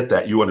 if you get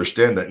that, you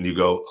understand that, and you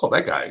go, "Oh,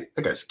 that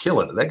guy's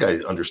killing it. That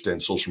guy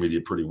understands social media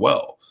pretty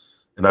well."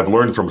 And I've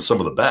learned from some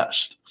of the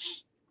best,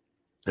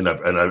 and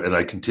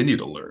I continue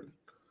to learn.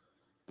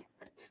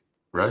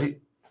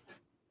 Right?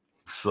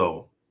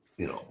 So,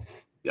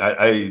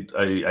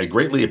 I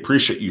greatly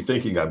appreciate you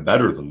thinking I'm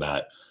better than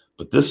that,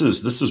 but this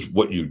is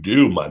what you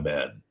do, my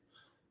man.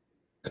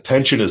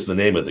 Attention is the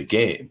name of the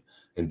game.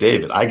 And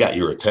David, I got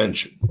your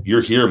attention.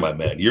 You're here, my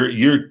man.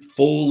 You're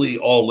fully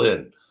all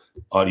in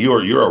on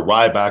you're a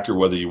Rybacker,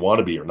 whether you want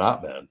to be or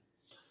not, man.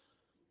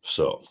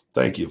 So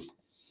thank you.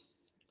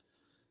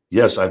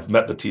 Yes, I've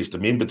met Batista.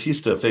 Me and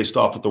Batista faced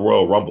off at the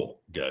Royal Rumble,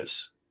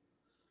 guys.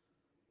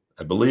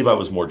 I believe I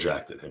was more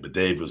jacked than him, but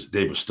Dave was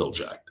still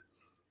jacked.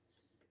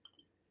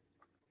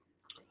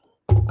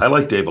 I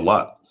like Dave a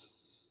lot.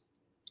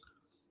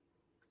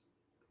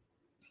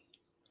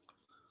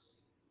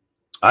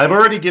 I've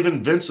already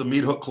given Vince a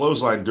meat hook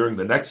clothesline during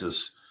the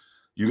Nexus.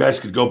 You guys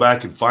could go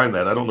back and find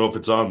that. I don't know if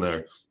it's on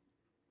there.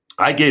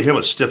 I gave him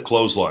a stiff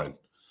clothesline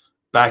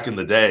back in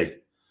the day,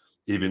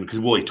 even because,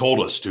 he told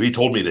us to. He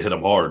told me to hit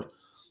him hard.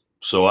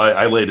 So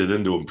I laid it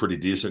into him pretty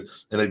decent.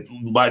 And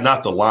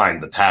not the line,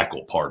 the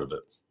tackle part of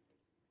it.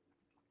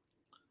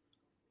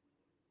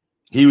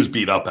 He was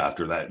beat up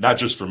after that, not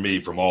just from me,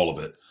 from all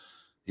of it.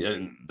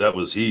 And that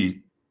was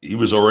he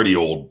was already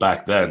old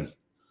back then.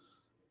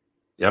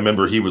 I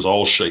remember he was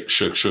all shook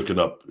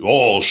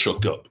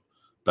up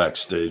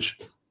backstage.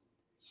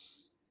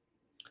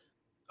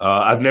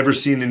 I've never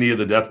seen any of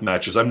the death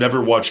matches. I've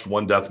never watched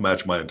one death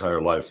match my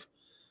entire life.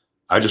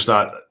 I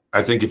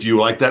think if you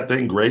like that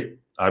thing, great.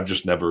 I've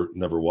just never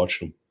watched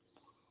them.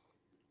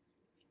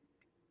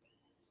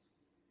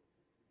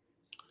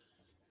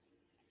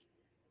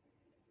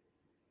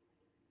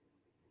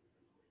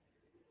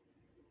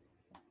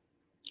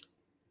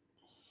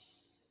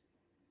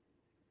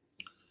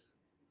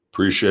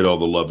 Appreciate all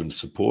the love and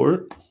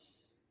support.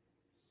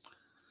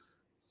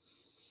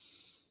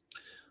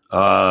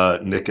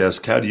 Nick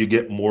asks, how do you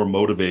get more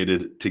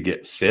motivated to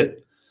get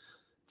fit?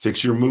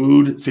 Fix your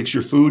mood, fix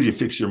your food, you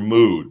fix your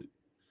mood.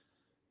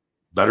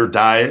 Better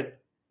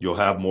diet, you'll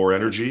have more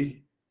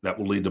energy. That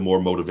will lead to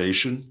more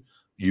motivation.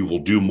 You will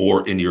do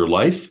more in your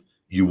life.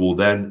 You will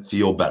then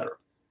feel better.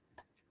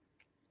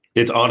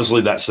 It's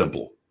honestly that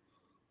simple.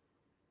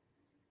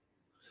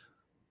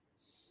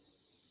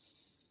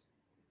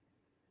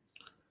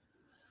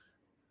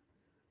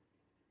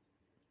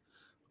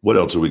 What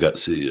else do we got to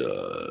see?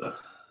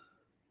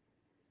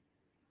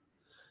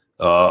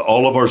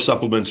 All of our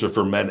supplements are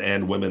for men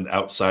and women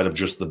outside of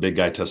just the big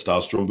guy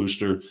testosterone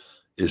booster.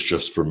 Is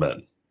just for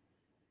men.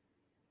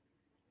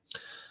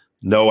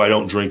 No, I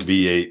don't drink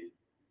V8.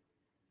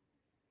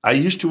 I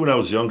used to when I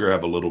was younger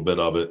have a little bit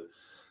of it,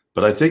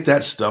 but I think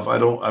that stuff I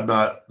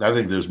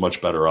think there's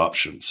much better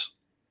options.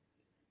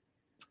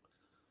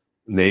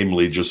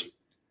 Namely just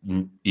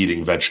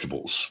eating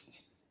vegetables.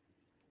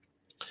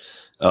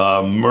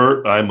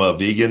 Mert, I'm a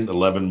vegan,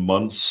 11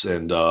 months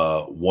and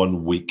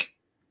 1 week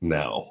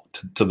now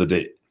to the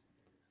date.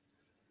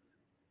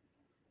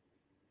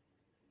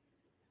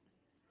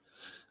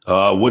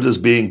 What does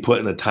being put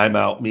in a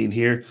timeout mean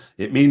here?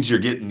 It means you're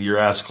getting your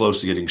ass close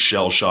to getting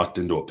shell-shocked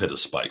into a pit of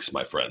spikes,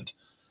 my friend.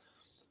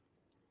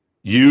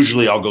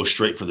 Usually I'll go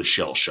straight for the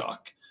shell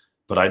shock,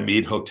 but I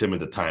hooked him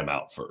into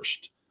timeout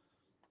first.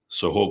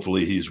 So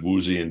hopefully he's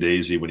woozy and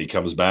daisy when he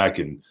comes back,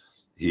 and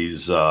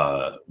he's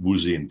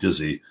woozy and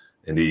dizzy,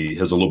 and he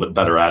has a little bit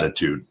better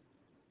attitude.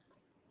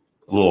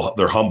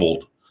 They're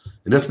humbled.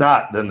 And if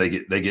not, then they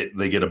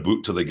get a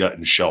boot to the gut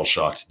and shell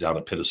shocked down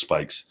a pit of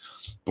spikes.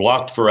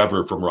 Blocked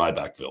forever from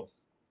Rybackville.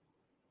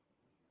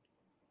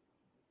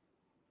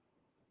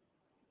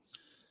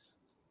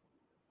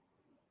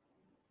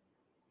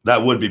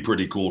 That would be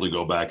pretty cool to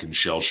go back and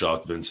shell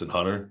shock Vince and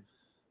Hunter.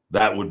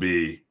 That would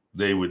be,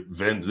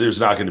 there's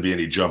not going to be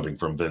any jumping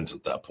from Vince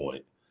at that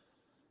point.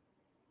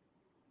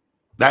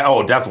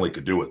 Definitely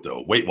could do it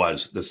though. Weight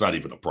wise, that's not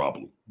even a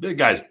problem. The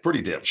guy's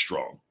pretty damn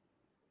strong.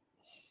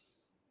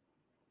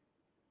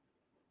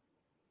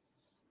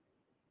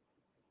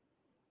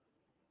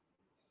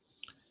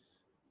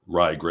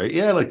 Rye Great.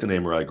 Yeah, I like the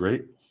name Rye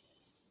Great.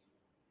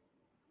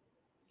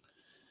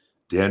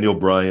 Daniel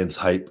Bryan's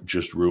hype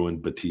just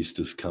ruined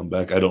Batista's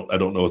comeback. I don't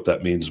know what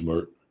that means,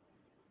 Mert.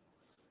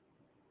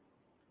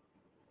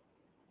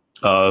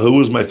 Who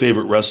was my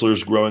favorite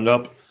wrestlers growing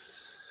up?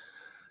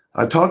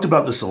 I've talked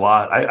about this a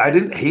lot. I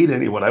didn't hate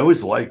anyone. I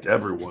always liked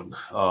everyone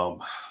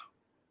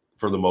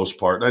for the most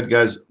part.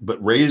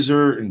 But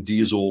Razor and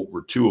Diesel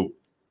were two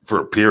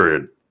for a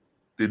period.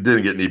 It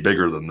didn't get any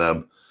bigger than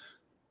them.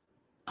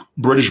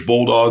 British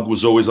Bulldog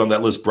was always on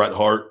that list. Bret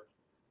Hart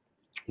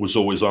was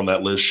always on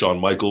that list. Shawn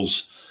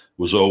Michaels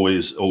was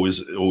always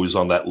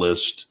on that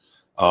list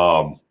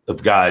of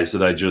guys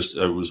that I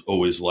was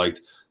always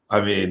liked.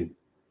 I mean,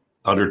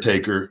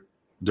 Undertaker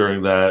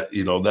during that,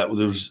 that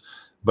was,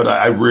 but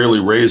I really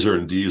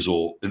Razor,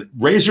 Diesel, and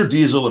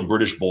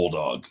British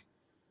Bulldog.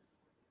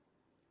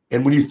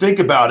 And when you think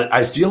about it,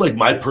 I feel like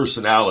my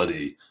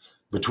personality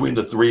between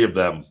the three of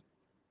them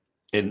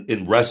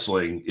in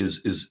wrestling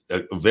is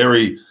a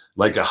very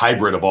like a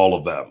hybrid of all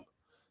of them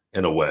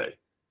in a way.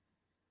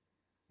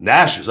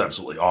 Nash is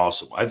absolutely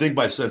awesome. I think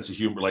my sense of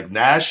humor, like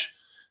Nash,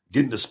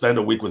 getting to spend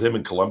a week with him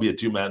in Colombia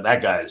too, man,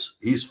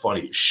 he's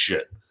funny as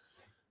shit.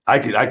 I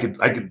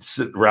could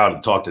sit around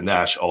and talk to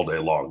Nash all day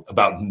long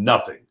about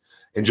nothing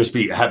and just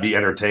be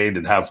entertained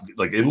and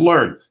and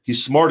learn.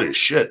 He's smart as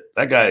shit.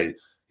 That guy,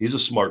 he's a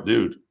smart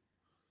dude.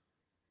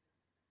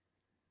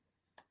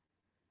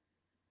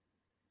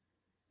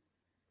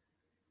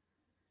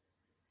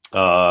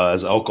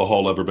 Has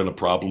alcohol ever been a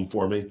problem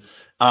for me?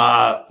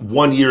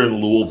 1 year in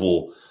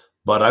Louisville,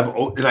 but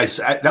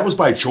that was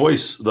by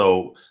choice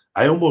though.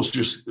 I almost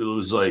it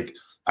was like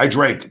I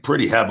drank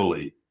pretty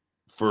heavily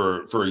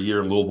for a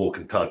year in Louisville,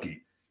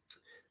 Kentucky.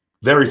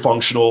 Very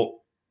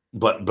functional,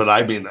 but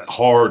I mean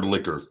hard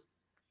liquor.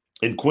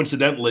 And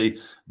coincidentally,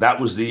 that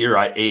was the year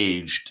I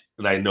aged,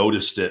 and I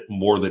noticed it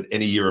more than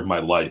any year of my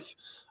life,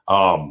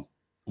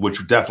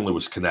 which definitely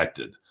was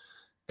connected.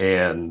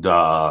 And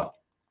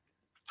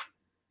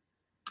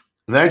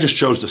then I just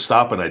chose to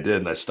stop, and I did.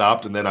 And I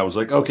stopped, and then I was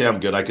like, okay, I'm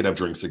good. I can have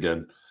drinks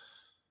again.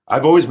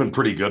 I've always been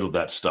pretty good with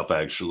that stuff,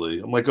 actually.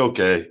 I'm like,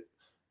 okay.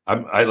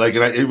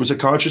 It was a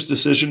conscious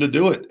decision to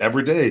do it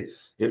every day.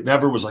 It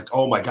never was like,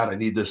 oh my God, I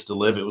need this to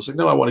live. It was like,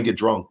 no, I want to get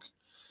drunk.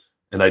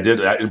 And I did,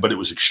 but it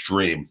was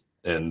extreme.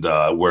 And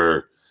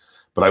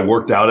but I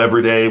worked out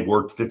every day,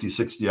 worked 50,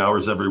 60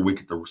 hours every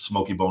week at the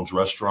Smoky Bones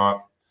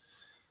restaurant,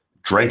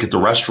 drank at the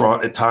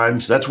restaurant at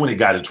times. That's when it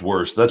got its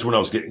worst. That's when I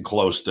was getting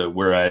close to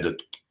where I had to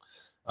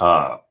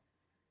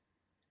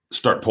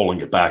start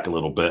pulling it back a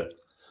little bit.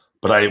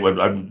 But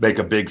I'd make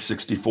a big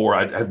 64.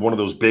 I'd have one of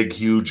those big,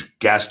 huge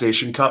gas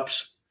station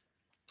cups,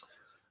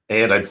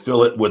 and I'd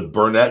fill it with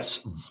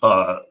Burnett's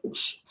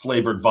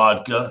flavored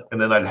vodka,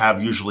 and then I'd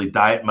have usually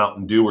Diet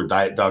Mountain Dew or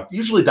Diet Dr.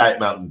 Usually Diet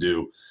Mountain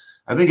Dew.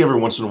 I think every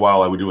once in a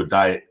while I would do a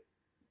Diet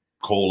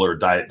Cola or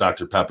Diet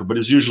Dr. Pepper, but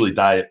it's usually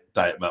Diet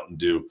Mountain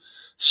Dew.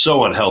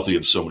 So unhealthy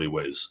in so many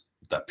ways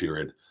that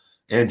period,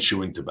 and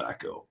chewing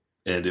tobacco.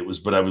 And it was,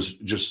 but I was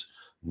just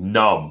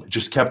numb. It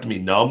just kept me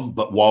numb,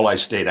 but while I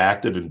stayed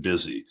active and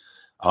busy.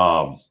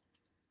 And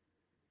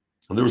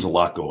there was a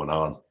lot going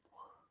on.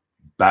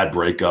 Bad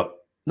breakup,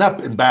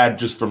 not bad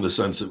just from the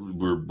sense that we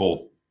were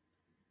both,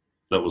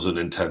 that was an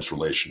intense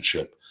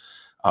relationship.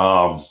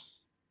 But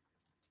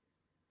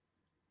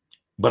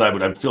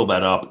I'd fill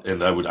that up,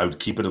 and I would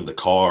keep it in the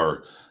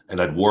car,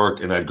 and I'd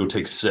work, and I'd go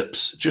take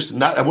sips. Just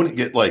not, I wouldn't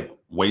get like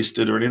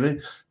wasted or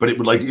anything, but it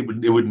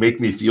would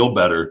make me feel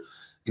better.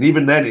 And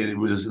even then,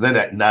 then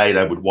at night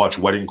I would watch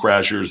Wedding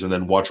Crashers and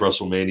then watch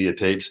WrestleMania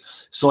tapes.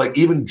 So like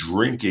even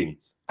drinking,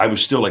 I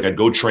was still like, I'd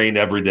go train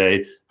every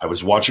day. I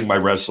was watching my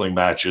wrestling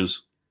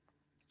matches.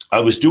 I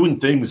was doing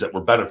things that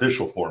were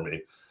beneficial for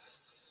me.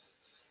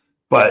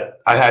 But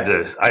I had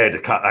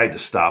to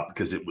stop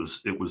because it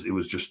was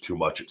just too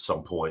much at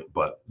some point.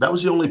 But that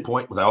was the only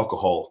point with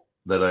alcohol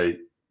that I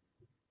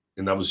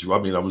was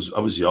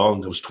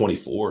young. I was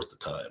 24 at the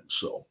time.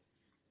 So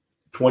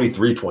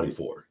 23,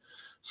 24.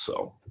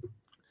 So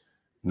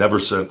never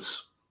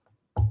since.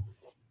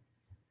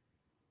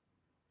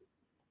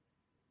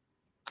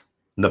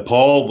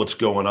 Nepal, what's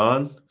going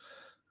on?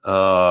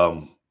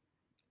 I'm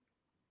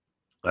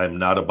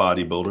not a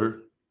bodybuilder.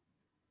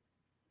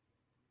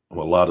 I'm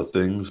a lot of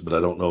things, but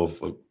I don't know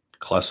if I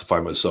classify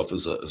myself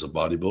as a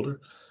bodybuilder.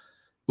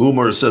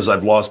 Umar says,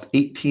 I've lost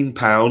 18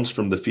 pounds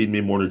from the Feed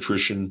Me More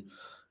Nutrition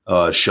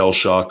Shell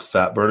Shock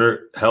Fat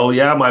Burner. Hell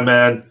yeah, my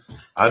man.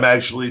 I'm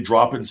actually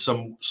dropping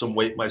some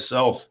weight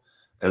myself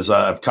as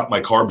I've cut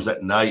my carbs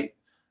at night,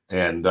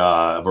 and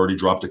I've already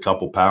dropped a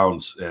couple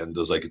pounds, and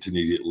as I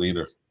continue to get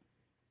leaner.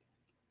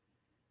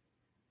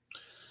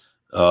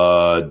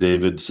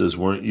 David says,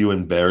 weren't you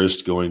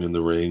embarrassed going in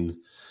the ring?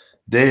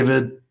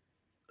 David,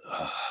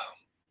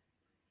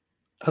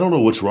 I don't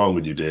know what's wrong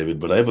with you, David,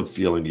 but I have a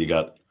feeling you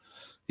got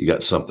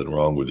something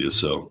wrong with you.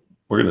 So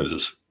we're going to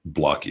just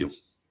block you.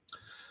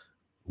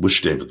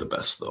 Wish David the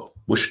best, though.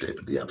 Wish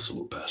David the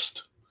absolute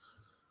best.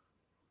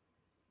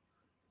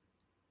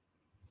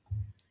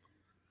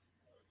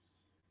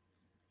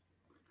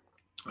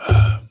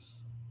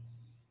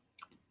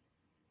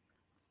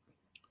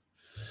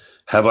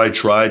 Have I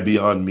tried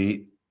Beyond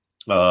Meat?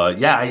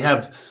 Yeah, I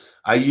have.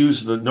 I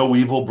use the No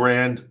Evil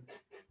brand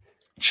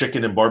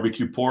chicken and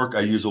barbecue pork.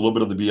 I use a little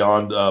bit of the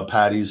Beyond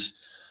patties.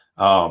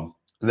 And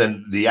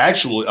then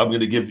I'm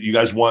going to give you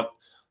guys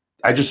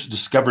I just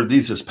discovered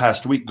these this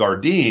past week.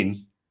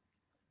 Gardein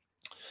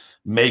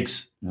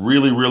makes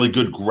really, really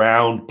good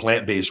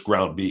plant-based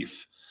ground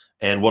beef.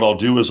 And what I'll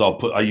do is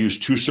I use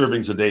 2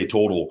 servings a day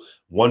total,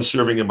 1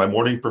 serving in my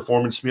morning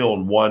performance meal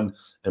and 1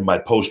 in my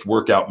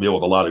post-workout meal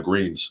with a lot of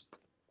greens.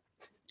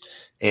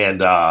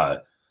 And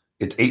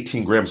it's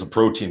 18 grams of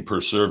protein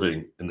per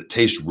serving, and it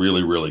tastes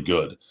really, really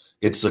good.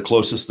 It's the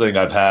closest thing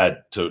I've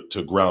had to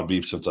ground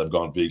beef since I've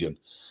gone vegan.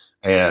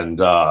 And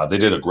they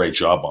did a great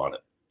job on it.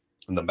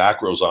 And the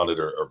macros on it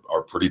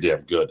are pretty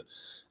damn good.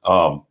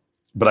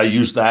 But I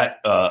use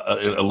that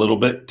a little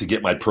bit to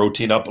get my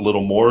protein up a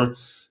little more.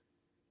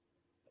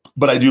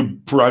 But I do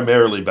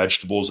primarily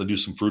vegetables. I do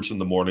some fruits in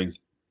the morning.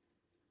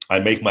 I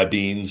make my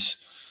beans.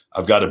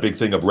 I've got a big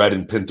thing of red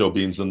and pinto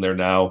beans in there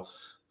now.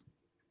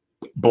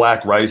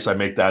 Black rice, I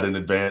make that in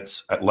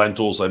advance. At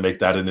lentils, I make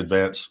that in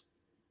advance.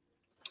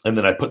 And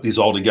then I put these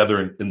all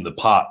together in the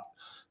pot.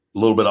 A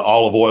little bit of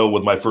olive oil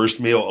with my first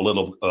meal, a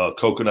little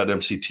coconut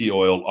MCT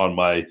oil on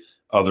my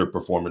other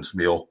performance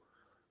meal.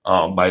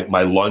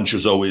 My lunch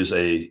is always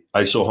a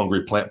ISO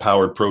Hungry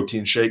plant-powered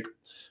protein shake.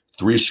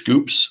 3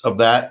 scoops of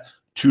that,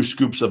 2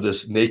 scoops of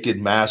this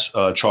Naked Mass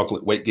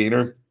chocolate weight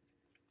gainer.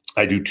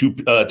 I do 2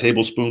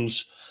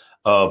 tablespoons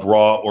of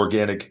raw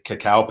organic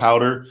cacao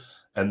powder,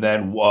 and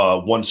then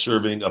 1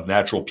 serving of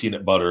natural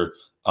peanut butter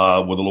with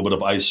a little bit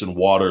of ice and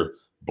water.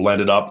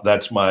 Blend it up.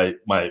 That's my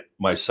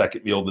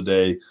second meal of the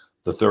day.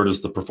 The third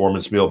is the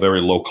performance meal,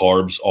 very low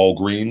carbs, all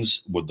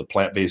greens with the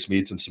plant-based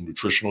meats and some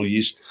nutritional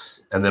yeast.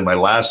 And then my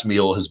last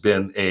meal has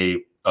been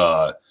a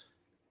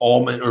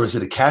almond, or is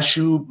it a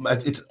cashew?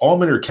 It's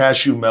almond or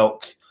cashew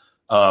milk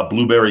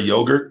blueberry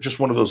yogurt, just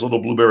one of those little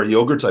blueberry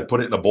yogurts. I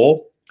put it in a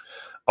bowl.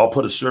 I'll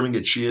put a serving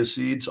of chia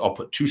seeds. I'll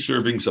put 2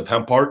 servings of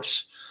hemp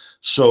hearts.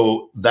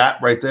 So that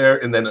right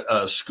there, and then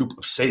a scoop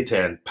of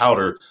seitan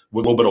powder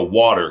with a little bit of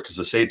water, because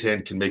the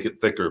seitan can make it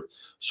thicker.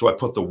 So I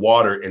put the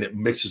water, and it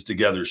mixes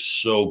together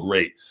so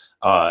great,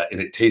 and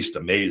it tastes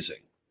amazing.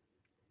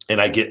 And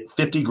I get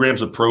 50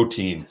 grams of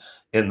protein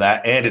in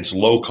that, and it's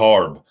low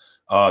carb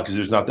because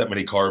there's not that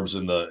many carbs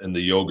in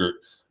the yogurt.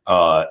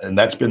 And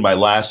that's been my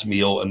last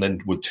meal, and then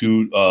with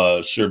 2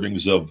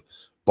 servings of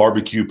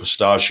barbecue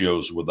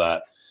pistachios with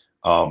that.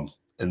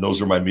 And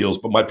those are my meals.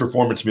 But my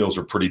performance meals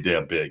are pretty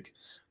damn big.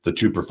 The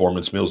 2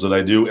 performance meals that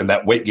I do, and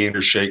that weight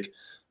gainer shake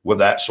with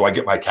that. So I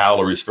get my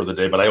calories for the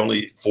day, but I only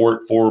eat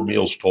 4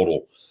 meals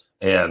total.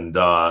 And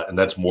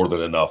that's more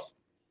than enough.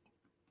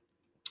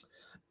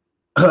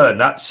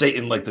 Not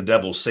Satan like the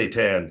devil,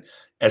 Seitan,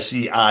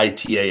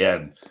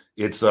 Seitan.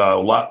 It's a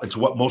lot. It's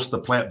what most of the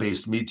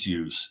plant-based meats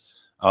use.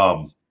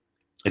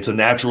 It's a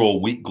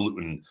natural wheat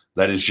gluten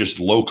that is just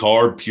low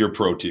carb, pure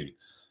protein.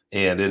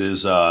 And it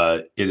is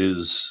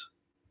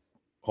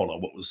hold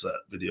on, what was that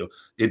video?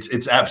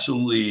 It's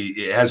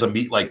absolutely, it has a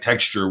meat-like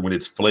texture when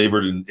it's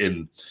flavored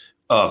and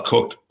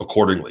cooked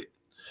accordingly.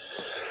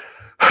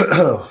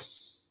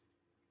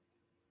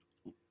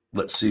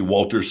 Let's see.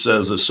 Walter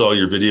says, I saw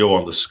your video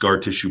on the scar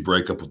tissue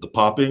breakup with the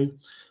popping.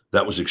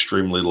 That was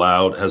extremely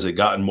loud. Has it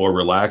gotten more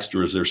relaxed,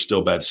 or is there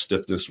still bad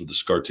stiffness with the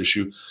scar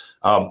tissue?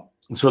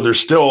 So there's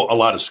still a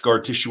lot of scar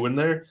tissue in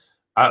there.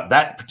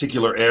 That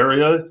particular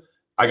area,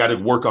 I got to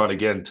work on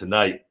again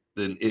tonight.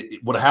 Then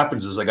what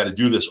happens is I got to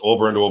do this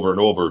over and over and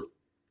over.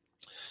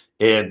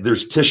 And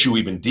there's tissue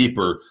even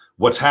deeper.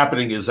 What's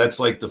happening is that's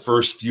like the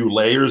first few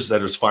layers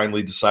that has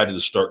finally decided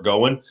to start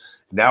going.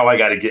 Now I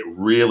got to get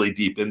really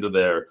deep into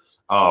there.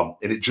 And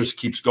it just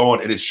keeps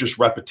going. And it's just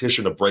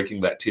repetition of breaking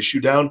that tissue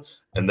down,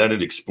 and then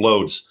it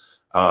explodes.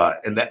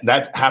 And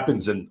that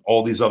happens in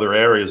all these other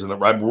areas. And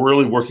I'm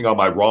really working on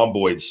my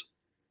rhomboids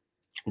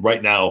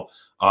right now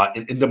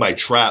into my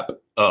trap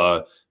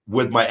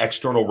with my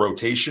external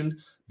rotation,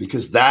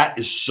 because that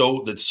is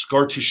the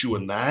scar tissue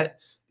in that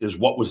is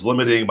what was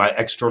limiting my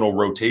external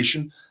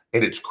rotation.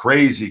 And it's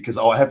crazy because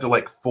I'll have to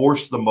like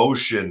force the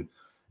motion,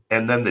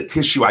 and then the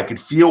tissue, I could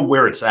feel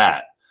where it's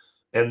at.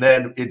 And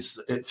then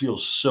it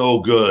feels so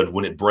good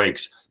when it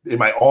breaks. In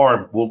my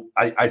arm,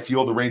 I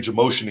feel the range of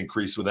motion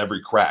increase with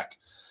every crack.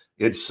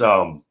 It's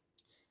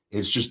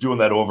just doing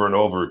that over and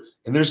over.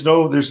 And there's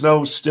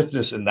no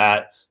stiffness in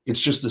that. It's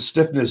just the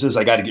stiffness is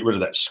I got to get rid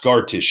of that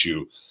scar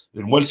tissue.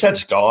 And once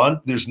that's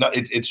gone,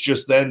 it's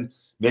just then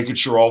making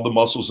sure all the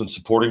muscles and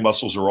supporting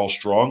muscles are all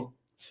strong,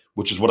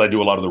 which is what I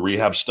do a lot of the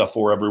rehab stuff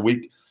for every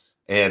week.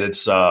 And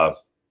it's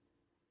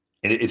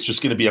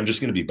just going to be, I'm just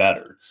going to be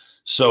better.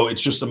 So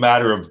it's just a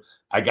matter of,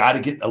 I got to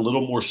get a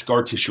little more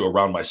scar tissue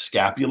around my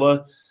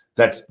scapula.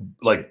 That's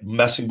like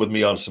messing with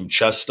me on some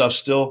chest stuff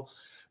still,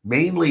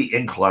 mainly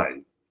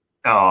incline.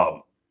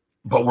 But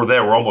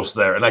we're almost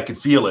there, and I can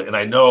feel it. And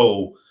I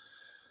know,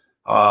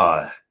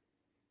 like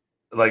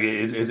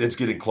it's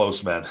getting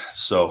close, man.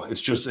 So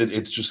it's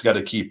just got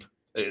to keep,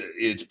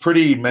 it's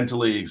pretty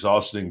mentally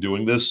exhausting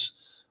doing this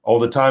all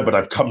the time, but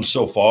I've come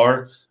so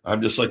far.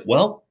 I'm just like,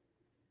 well,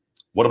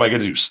 what am I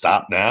going to do?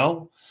 Stop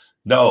now?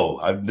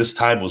 No, this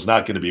time was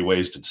not going to be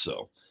wasted.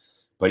 So,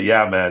 but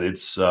yeah, man,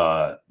 it's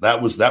that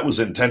was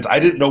intense. I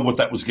didn't know what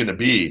that was going to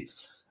be.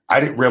 I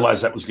didn't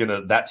realize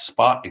that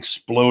spot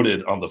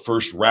exploded on the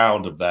first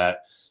round of that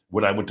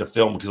when I went to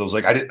film, because I was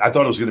like, I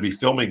thought I was going to be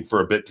filming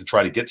for a bit to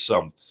try to get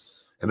some,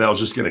 and then I was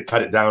just going to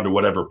cut it down to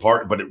whatever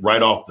part. But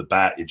right off the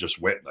bat, it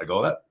just went. I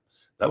go,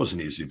 that was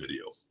an easy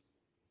video.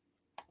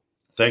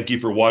 Thank you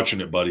for watching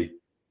it, buddy.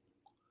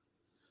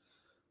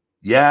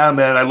 Yeah,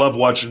 man, I love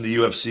watching the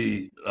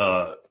UFC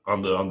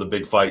on the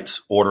big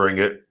fights, ordering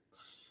it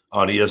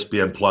on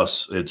ESPN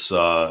Plus. It's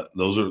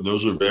those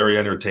are very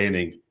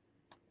entertaining.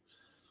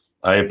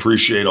 I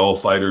appreciate all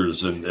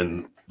fighters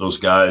and those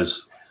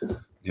guys,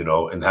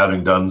 and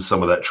having done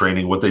some of that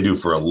training, what they do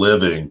for a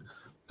living,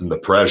 and the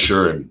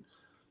pressure, and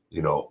a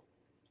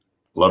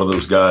lot of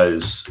those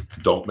guys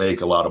don't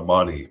make a lot of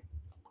money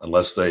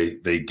unless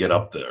they get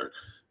up there,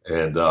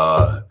 and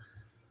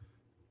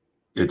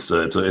it's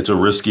a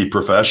risky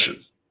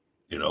profession,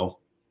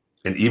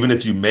 and even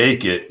if you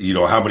make it,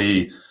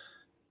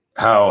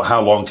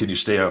 how long can you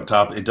stay on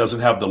top? It doesn't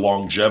have the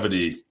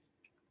longevity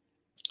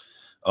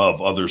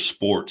of other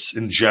sports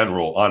in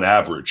general, on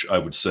average, I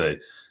would say,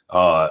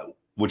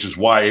 which is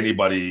why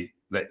anybody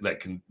that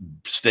can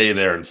stay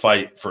there and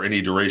fight for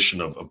any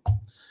duration of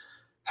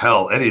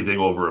hell, anything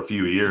over a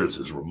few years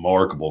is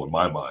remarkable in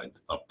my mind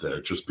up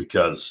there, just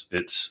because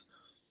it's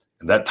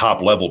and that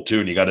top level too,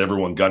 and you got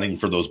everyone gunning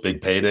for those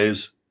big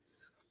paydays.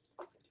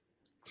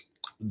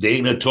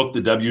 Dana took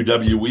the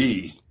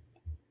WWE,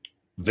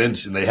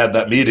 Vince, and they had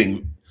that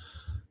meeting.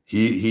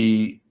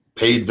 He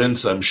paid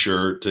Vince, I'm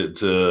sure,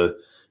 to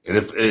and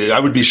if I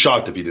would be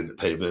shocked if he didn't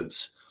pay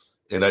Vince.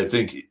 And I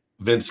think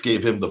Vince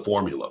gave him the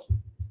formula.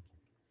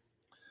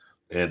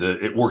 And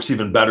it works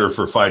even better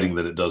for fighting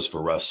than it does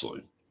for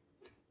wrestling.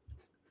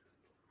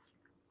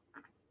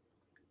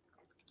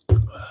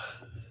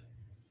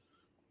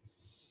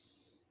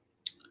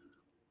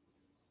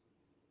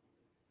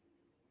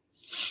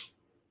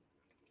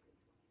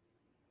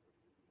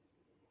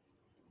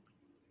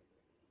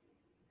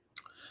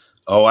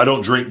 Oh, I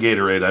don't drink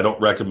Gatorade. I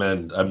don't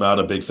recommend. I'm not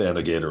a big fan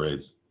of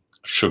Gatorade.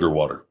 Sugar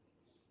water.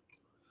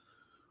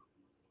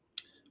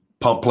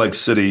 Complex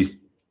City.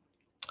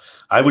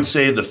 I would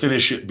say the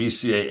Finnish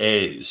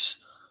BCAAs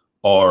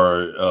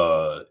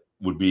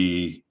would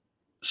be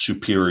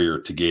superior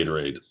to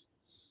Gatorade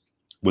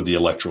with the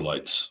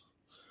electrolytes,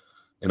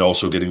 and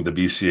also getting the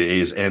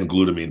BCAAs and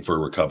glutamine for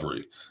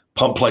recovery.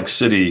 Complex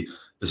City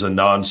is a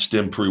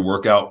non-stim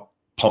pre-workout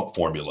pump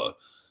formula,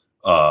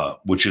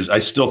 which is, I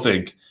still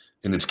think,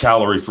 and it's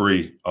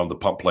calorie-free on the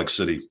Complex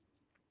City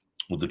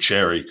with the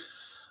cherry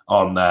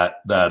on that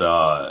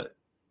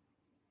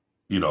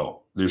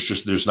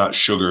there's not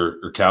sugar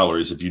or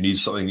calories. If you need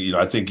something,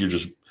 I think you're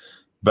just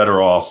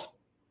better off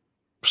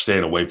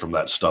staying away from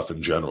that stuff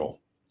in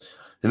general.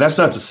 And that's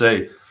not to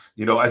say,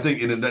 I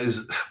think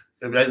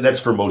that's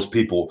for most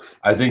people.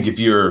 I think if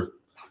you're,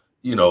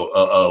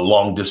 a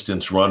long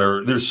distance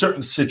runner, there's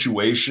certain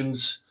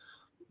situations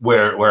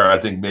where I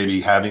think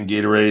maybe having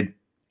Gatorade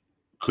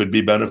could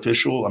be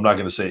beneficial. I'm not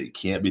going to say it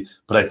can't be,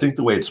 but I think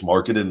the way it's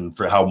marketed and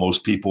for how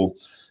most people,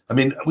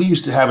 we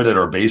used to have it at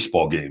our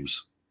baseball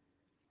games.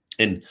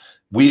 And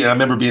I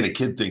remember being a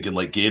kid thinking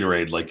like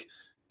Gatorade, like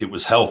it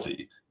was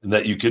healthy and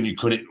that you couldn't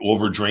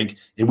overdrink.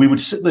 And we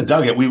would sit in the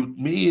dugout.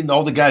 Me and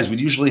all the guys, we'd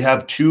usually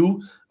have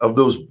 2 of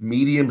those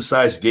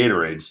medium-sized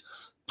Gatorades,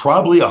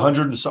 probably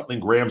 100 and something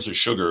grams of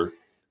sugar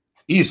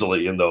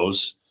easily in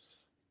those,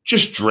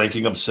 just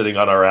drinking them, sitting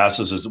on our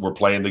asses as we're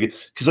playing the game.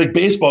 Because like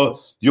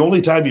baseball, the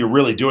only time you're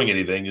really doing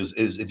anything is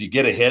if you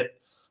get a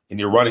hit and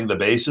you're running the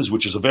bases,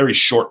 which is a very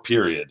short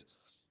period.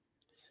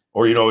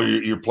 Or,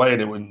 you're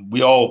playing, and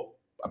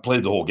I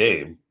played the whole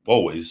game,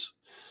 always.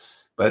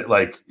 But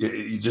like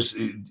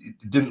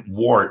it didn't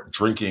warrant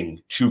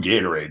drinking 2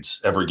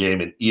 Gatorades every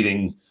game and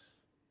eating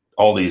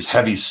all these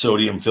heavy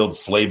sodium-filled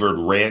flavored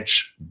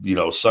ranch,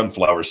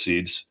 sunflower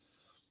seeds,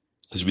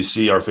 as we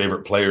see our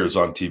favorite players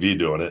on TV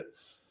doing it,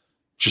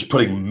 just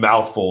putting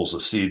mouthfuls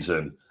of seeds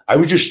in. I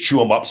would just chew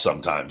them up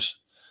sometimes,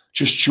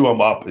 just chew them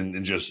up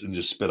and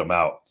just spit them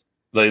out.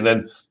 Like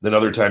then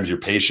other times you're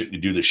patient, you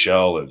do the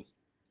shell. And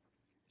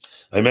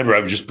I remember I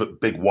would just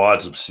put big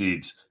wads of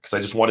seeds because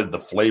I just wanted the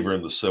flavor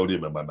and the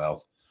sodium in my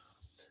mouth.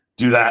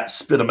 Do that,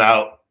 spit them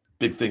out,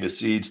 big thing of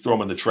seeds, throw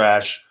them in the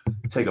trash,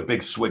 take a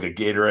big swig of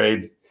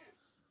Gatorade,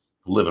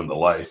 living the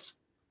life.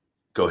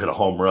 Go hit a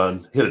home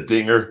run, hit a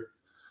dinger,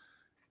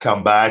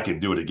 come back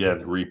and do it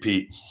again,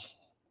 repeat.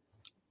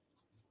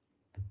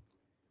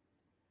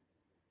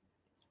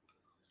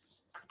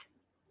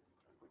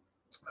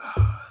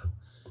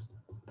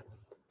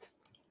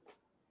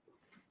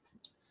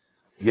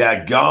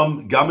 Yeah,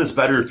 gum is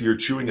better if you're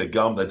chewing a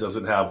gum that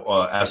doesn't have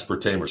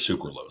aspartame or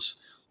sucralose.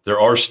 There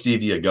are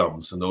stevia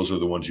gums, and those are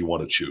the ones you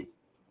want to chew.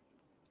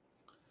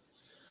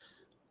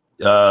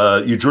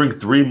 You drink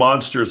 3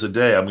 Monsters a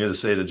day. I'm going to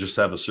say to just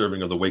have a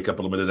serving of the Wake Up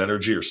Limited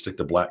Energy or stick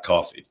to black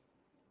coffee.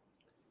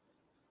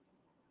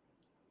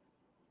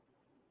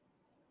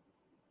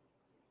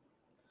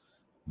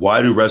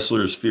 Why do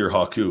wrestlers fear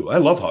Haku? I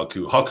love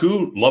Haku.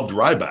 Haku loved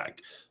Ryback.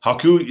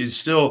 Haku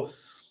still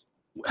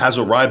has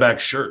a Ryback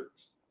shirt.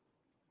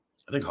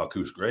 I think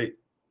Haku's great.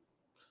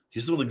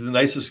 He's one of the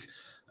nicest.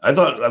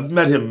 I've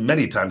met him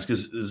many times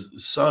because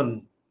his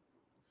son,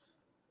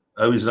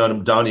 I always known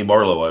him Donnie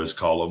Marlowe, I always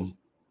call him,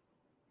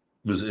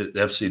 was at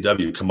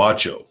FCW,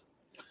 Camacho.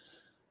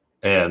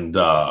 And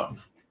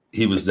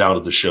he was down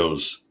at the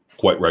shows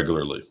quite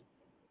regularly.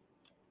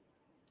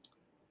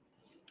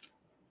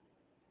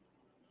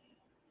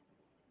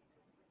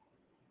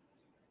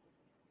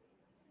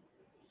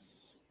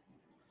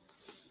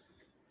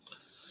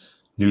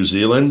 New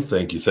Zealand,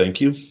 thank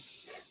you.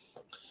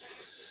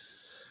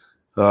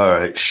 All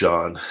right,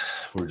 Sean,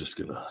 we're just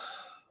going to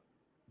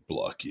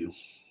block you.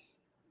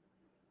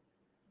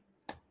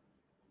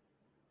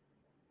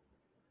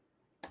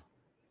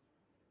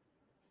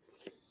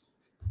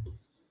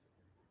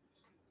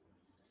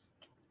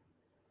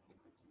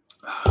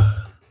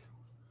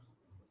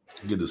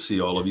 Good to see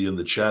all of you in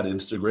the chat,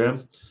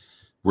 Instagram.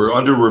 We're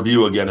under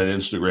review again on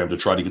Instagram to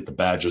try to get the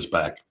badges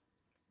back.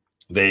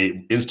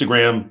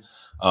 Instagram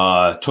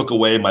took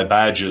away my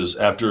badges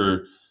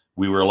after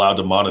we were allowed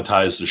to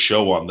monetize the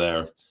show on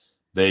there.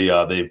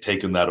 They've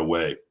taken that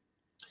away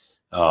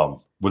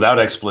without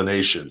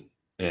explanation,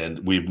 and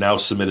we've now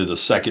submitted a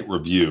second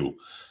review.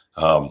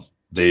 I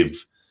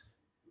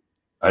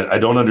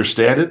don't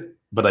understand it,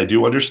 but I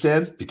do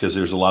understand because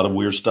there's a lot of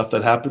weird stuff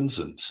that happens,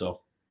 and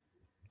so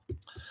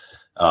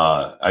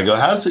I go,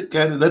 how's it?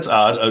 That's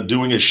odd.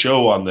 Doing a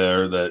show on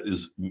there that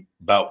is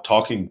about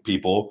talking to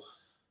people,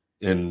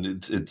 and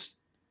it's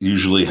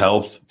usually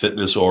health,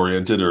 fitness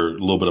oriented, or a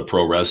little bit of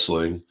pro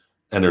wrestling,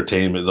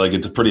 entertainment. Like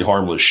it's a pretty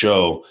harmless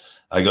show.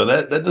 I go,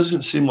 that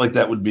doesn't seem like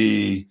that would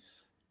be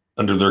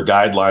under their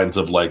guidelines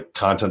of like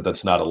content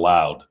that's not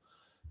allowed.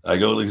 I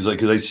go, because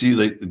I see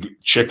the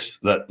chicks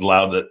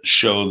that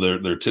show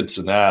their tits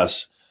and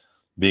ass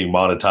being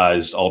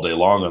monetized all day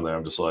long on there.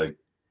 I'm just like,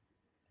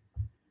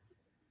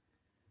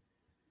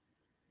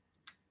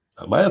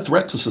 am I a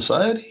threat to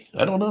society?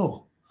 I don't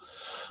know.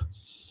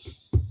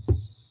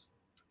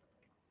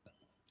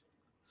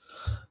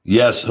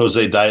 Yes,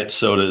 Jose, diet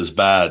soda is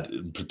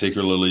bad,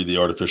 particularly the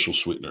artificial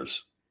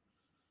sweeteners.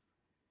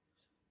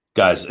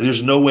 Guys,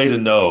 there's no way to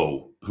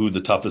know who the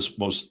toughest,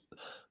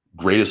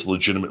 greatest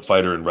legitimate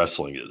fighter in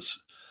wrestling is.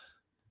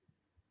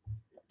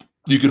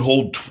 You could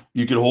hold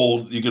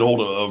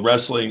a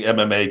wrestling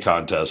MMA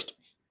contest,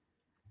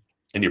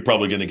 and you're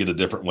probably going to get a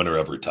different winner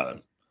every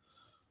time.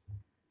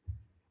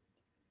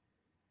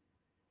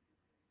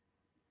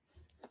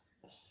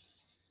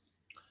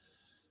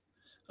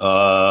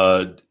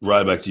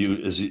 Ryback,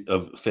 is he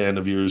a fan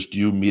of yours? Do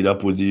you meet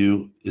up with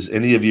you? Is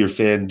any of your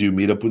fan do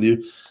meet up with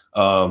you?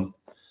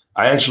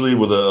 I actually,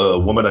 with a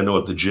woman I know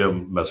at the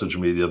gym, messaged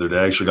me the other day.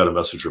 I actually got to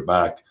message her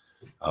back.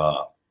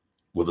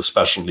 with a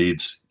special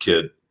needs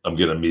kid. I'm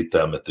going to meet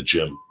them at the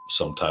gym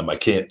sometime. I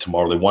can't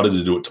tomorrow. They wanted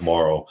to do it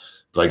tomorrow,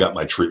 but I got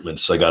my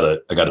treatments. I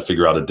gotta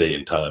figure out a date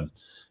and time.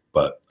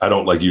 But I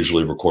don't like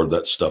usually record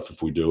that stuff.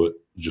 If we do it,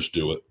 just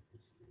do it.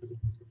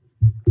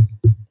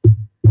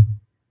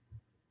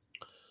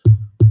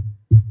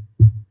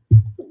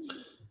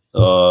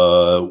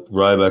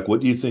 Ryback,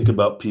 what do you think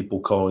about people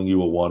calling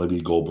you a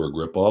wannabe Goldberg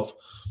ripoff?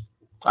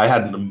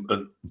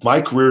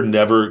 My career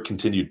never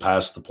continued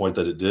past the point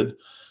that it did.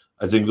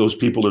 I think those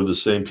people are the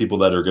same people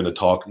that are going to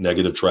talk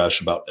negative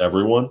trash about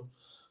everyone.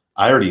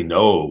 I already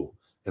know,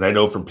 and I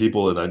know from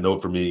people, and I know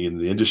from me in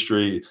the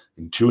industry,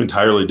 and two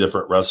entirely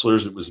different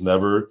wrestlers, it was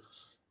never,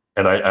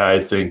 and I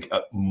think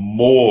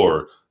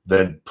more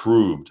than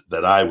proved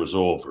that I was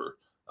over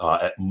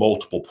at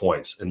multiple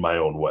points in my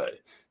own way.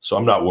 So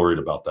I'm not worried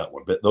about that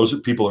one. But those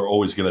people are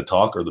always going to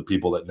talk are the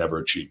people that never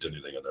achieved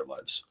anything in their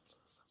lives.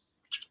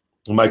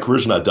 My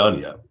career's not done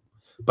yet.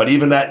 But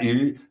even that,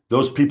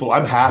 those people,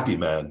 I'm happy,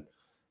 man.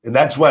 And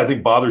that's what I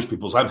think bothers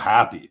people is I'm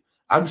happy.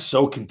 I'm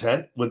so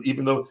content with,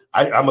 even though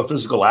I'm a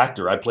physical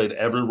actor, I played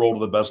every role to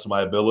the best of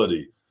my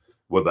ability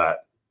with that.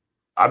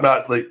 I'm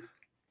not like,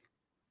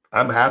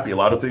 I'm happy. A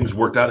lot of things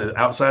worked out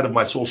outside of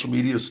my social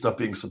media stuff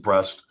being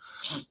suppressed.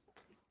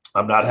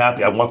 I'm not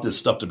happy. I want this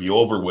stuff to be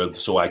over with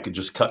so I could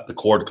just cut the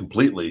cord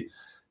completely.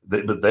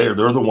 But they're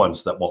the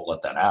ones that won't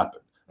let that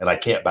happen. And I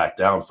can't back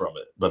down from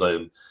it. But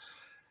it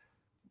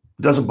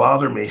doesn't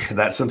bother me in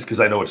that sense because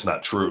I know it's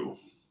not true.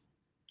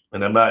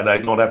 And I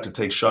don't have to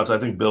take shots. I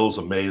think Bill's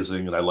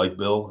amazing, and I like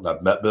Bill, and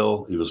I've met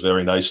Bill. He was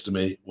very nice to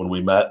me when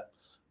we met.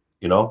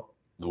 You know,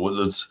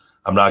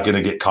 I'm not going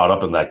to get caught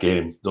up in that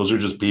game. Those are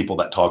just people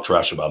that talk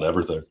trash about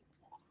everything.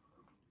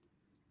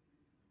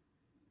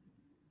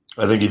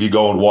 I think if you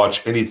go and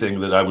watch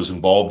anything that I was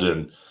involved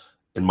in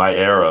my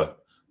era,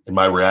 and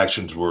my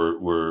reactions were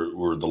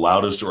the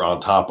loudest or on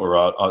top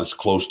or as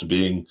close to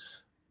being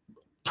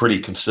pretty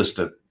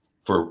consistent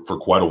for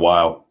quite a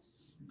while.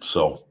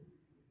 So.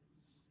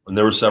 And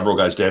there were several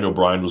guys. Daniel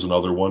Bryan was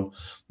another one,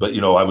 but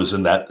I was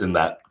in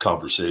that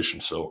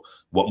conversation. So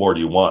what more do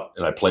you want?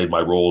 And I played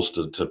my roles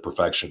to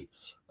perfection.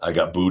 I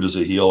got booed as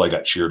a heel. I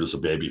got cheered as a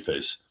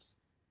babyface.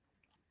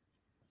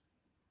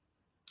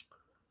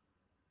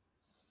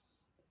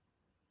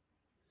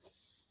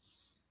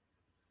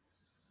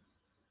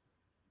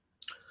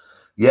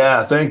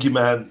 Yeah, thank you,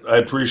 man. I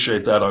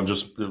appreciate that. On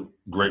just the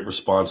great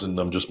response, and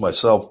I'm just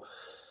myself.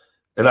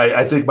 And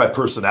I think my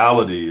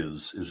personality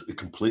is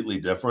completely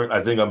different. I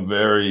think I'm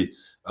very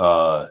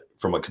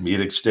from a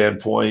comedic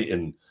standpoint,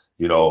 and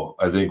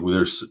I think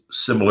there's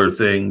similar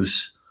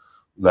things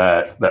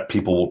that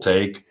people will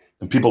take,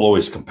 and people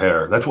always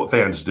compare. That's what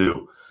fans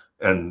do,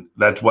 and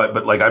that's what.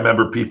 But like I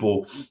remember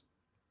people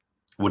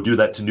would do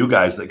that to new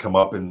guys that come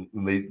up, and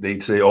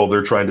they'd say, "Oh,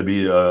 they're trying to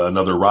be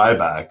another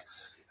Ryback,"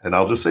 and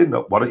I'll just say,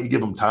 "No, why don't you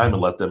give them time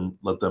and let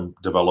them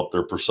develop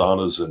their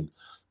personas and."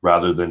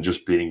 Rather than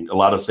just being a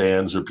lot of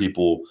fans or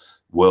people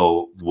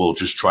will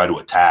just try to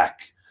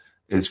attack.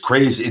 It's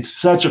crazy. It's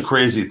such a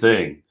crazy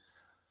thing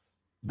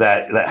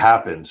that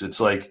happens. It's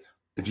like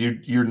if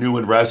you're new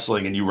in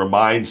wrestling and you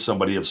remind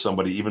somebody of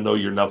somebody, even though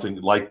you're nothing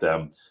like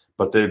them,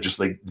 but they're just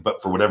like, but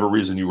for whatever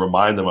reason you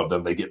remind them of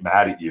them, they get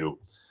mad at you.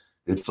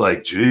 It's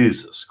like,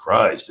 Jesus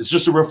Christ. It's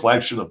just a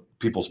reflection of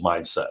people's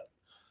mindset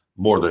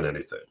more than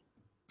anything.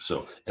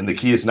 So, and the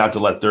key is not to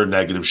let their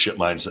negative shit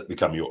mindset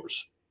become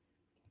yours.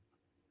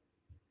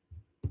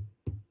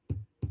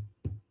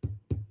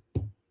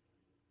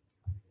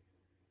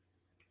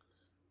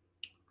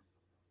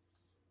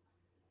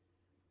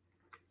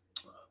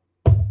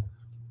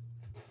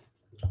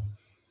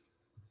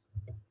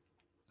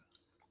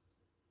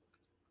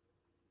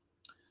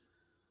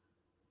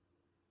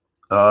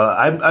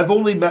 I've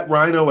only met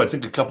Rhino, I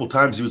think, a couple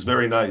times. He was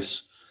very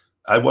nice.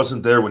 I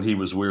wasn't there when he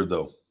was weird,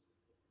 though.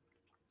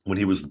 When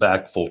he was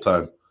back full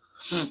time.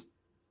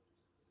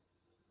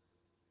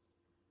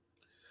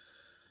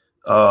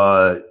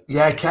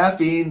 Yeah,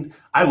 caffeine.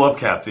 I love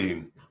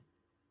caffeine,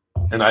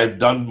 and I've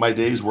done my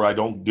days where I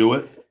don't do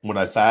it when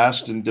I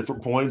fast in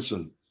different points,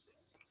 and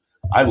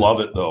I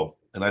love it though.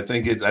 And I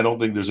don't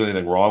think there's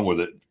anything wrong with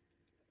it,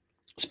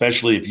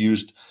 especially if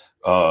used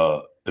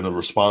in a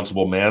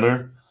responsible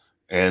manner.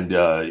 And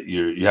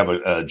you have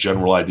a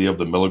general idea of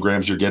the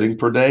milligrams you're getting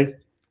per day.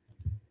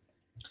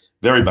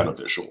 Very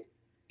beneficial.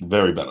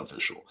 Very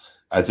beneficial.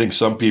 I think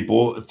some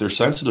people, if they're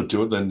sensitive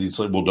to it, then it's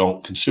like, well,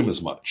 don't consume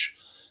as much.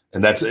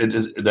 And that's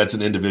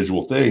an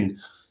individual thing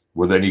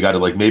where then you got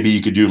to maybe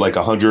you could do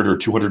 100 or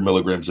 200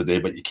 milligrams a day,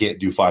 but you can't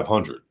do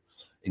 500.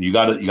 And you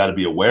got to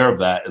be aware of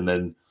that and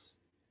then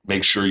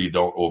make sure you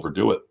don't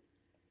overdo it.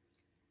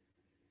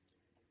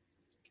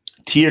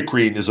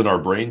 Teacrine is in our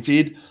brain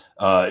feed.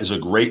 Is a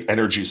great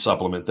energy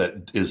supplement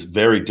that is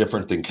very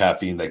different than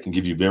caffeine that can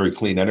give you very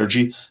clean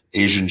energy.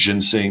 Asian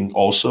ginseng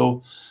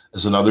also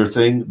is another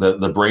thing.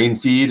 The brain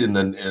feed and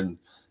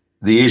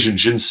the Asian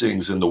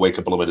ginseng's in the Wake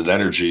Up Limited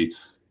Energy.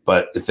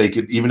 But if they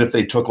could, even if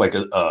they took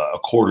a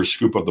quarter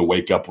scoop of the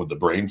Wake Up with the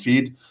brain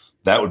feed,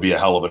 that would be a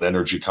hell of an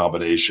energy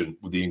combination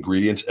with the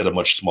ingredients at a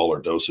much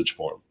smaller dosage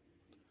form.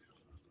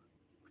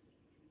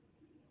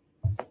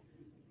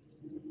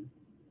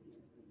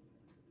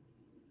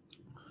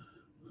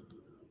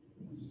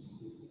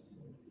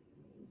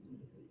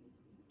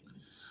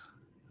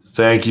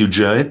 Thank you,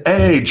 Jay.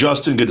 Hey,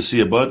 Justin, good to see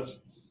you, bud.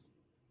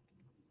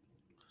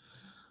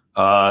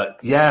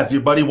 Yeah, if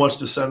your buddy wants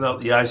to send out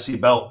the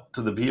IC belt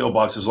to the PO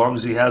box, as long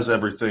as he has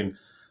everything,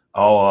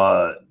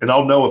 I'll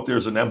know if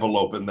there's an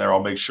envelope in there.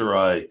 I'll make sure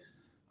I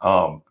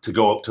to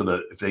go up to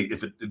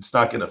the it's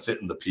not going to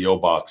fit in the PO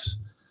box,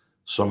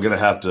 so I'm going to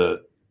have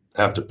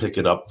to pick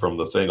it up from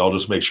the thing. I'll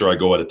just make sure I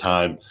go at a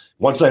time.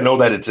 Once I know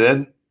that it's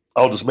in,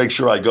 I'll just make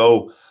sure I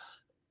go.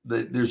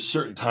 There's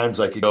certain times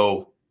I could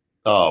go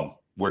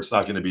where it's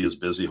not going to be as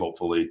busy,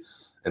 hopefully,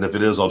 and if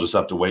it is, I'll just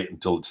have to wait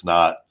until it's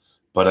not.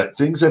 But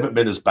things haven't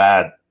been as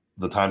bad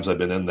the times I've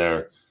been in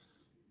there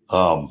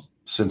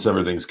since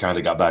everything's kind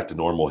of got back to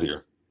normal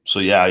here. So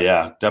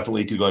yeah,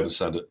 definitely you could go ahead and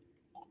send it.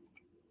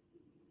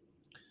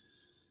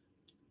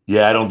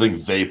 Yeah, I don't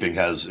think vaping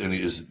has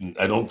any.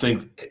 I don't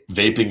think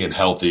vaping and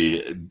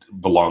healthy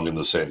belong in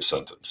the same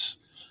sentence.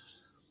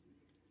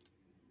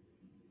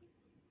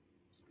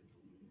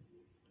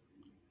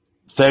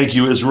 Thank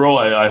you, Israel.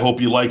 I hope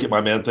you like it,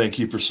 my man. Thank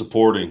you for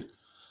supporting.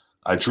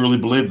 I truly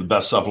believe the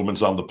best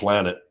supplements on the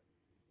planet.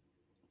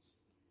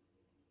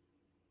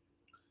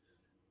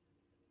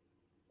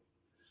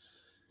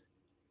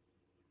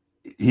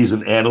 He's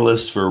an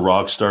analyst for a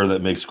Rockstar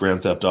that makes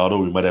Grand Theft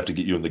Auto. We might have to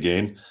get you in the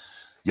game.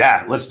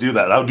 Yeah, let's do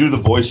that. I'll do the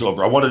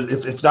voiceover. I want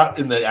to, if not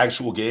in the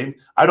actual game.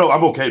 I'm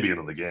okay being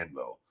in the game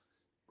though.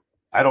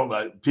 I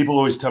don't. People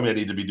always tell me I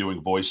need to be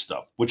doing voice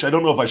stuff, which I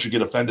don't know if I should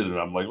get offended. And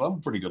I'm like, well, I'm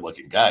a pretty good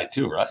looking guy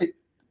too, right?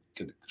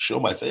 Can show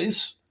my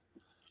face.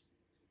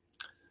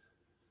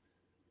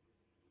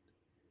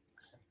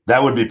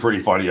 That would be pretty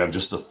funny. I'm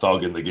just a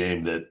thug in the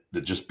game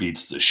that just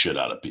beats the shit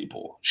out of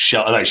people.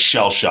 And I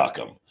shell shock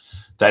them.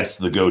 That's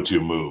the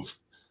go-to move.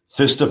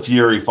 Fist of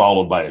Fury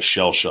followed by a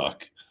shell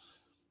shock.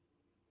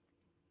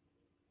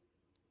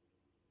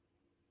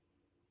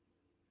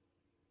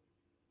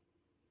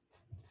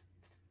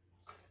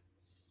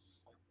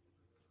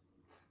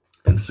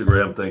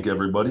 Instagram, thank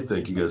everybody.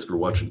 Thank you guys for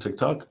watching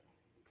TikTok.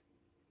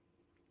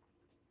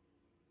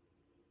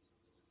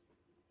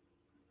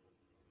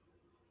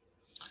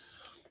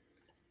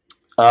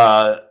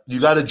 You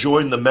got to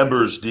join the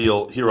members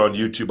deal here on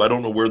YouTube. I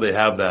don't know where they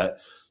have that.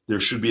 There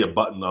should be a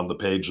button on the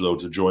page, though,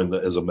 to join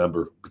as a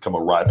member, become a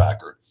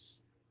Rybacker.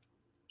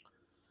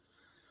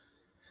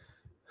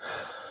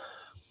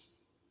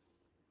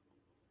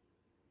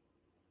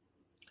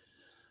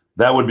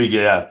 That would be,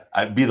 yeah,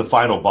 I'd be the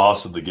final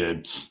boss of the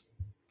game.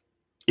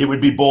 It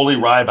would be Bully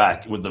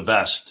Ryback with the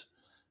vest,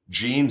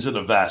 jeans and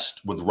a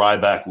vest with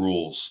Ryback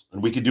rules.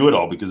 And we could do it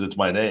all because it's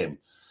my name,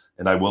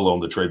 and I will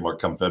own the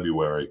trademark come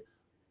February.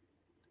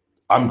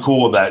 I'm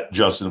cool with that,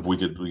 Justin. If we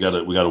got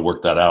to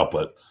work that out,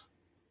 but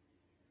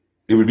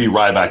it would be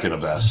Ryback in a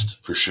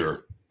vest for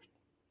sure.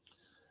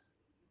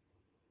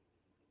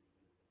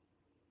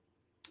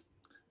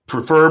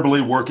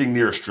 Preferably working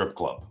near a strip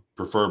club.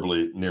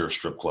 Preferably near a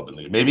strip club in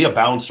the game. Maybe a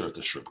bouncer at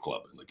the strip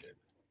club in the game.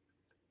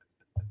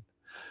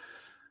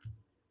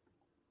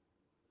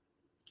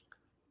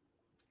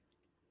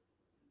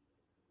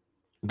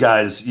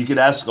 Guys, you could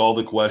ask all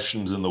the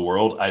questions in the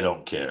world. I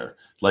don't care.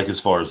 Like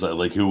as far as that,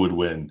 like who would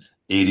win,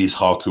 80s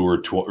Haku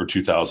or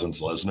 2000s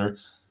Lesnar?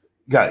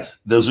 Guys,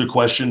 those are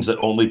questions that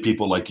only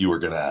people like you are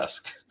going to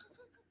ask.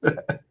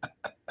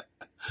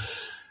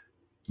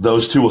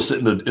 Those two will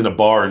sit in a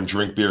bar and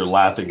drink beer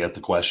laughing at the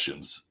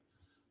questions.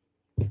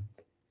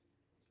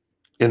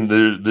 And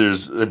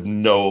there's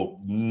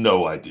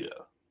no idea.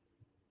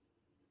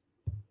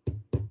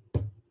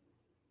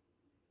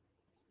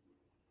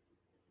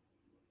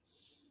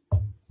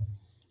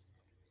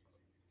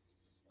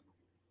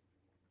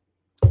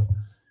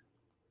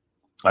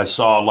 I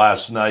saw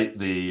last night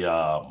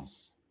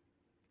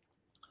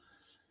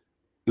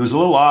it was a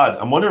little odd.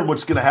 I'm wondering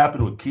what's going to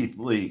happen with Keith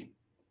Lee.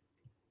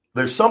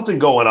 There's something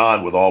going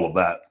on with all of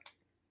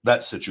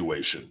that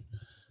situation.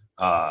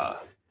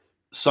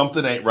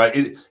 Something ain't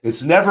right.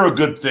 It's never a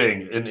good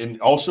thing. And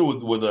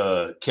also with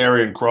a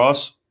Karrion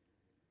Kross,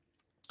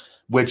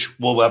 which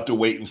we'll have to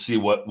wait and see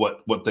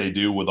what they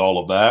do with all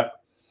of that.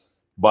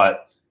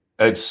 But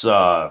it's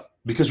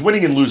because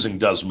winning and losing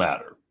does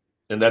matter.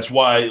 And that's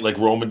why, like,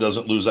 Roman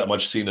doesn't lose that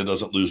much, Cena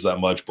doesn't lose that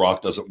much,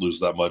 Brock doesn't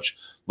lose that much.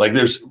 Like,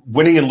 there's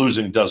winning and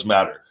losing does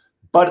matter.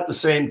 But at the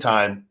same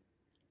time,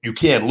 you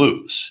can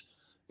lose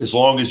as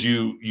long as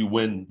you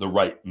win the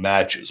right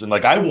matches. And,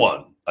 like, I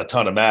won a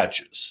ton of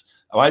matches.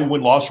 My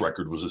win-loss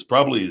record was once I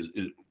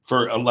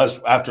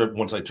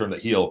turned the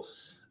heel,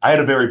 I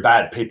had a very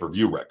bad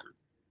pay-per-view record,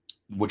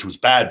 which was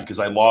bad because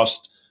I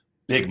lost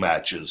big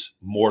matches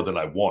more than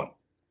I won,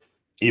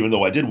 even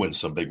though I did win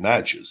some big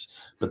matches.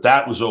 But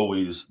that was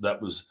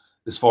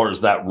as far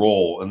as that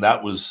role. And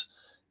that was,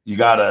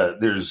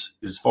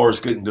 as far as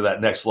getting to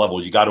that next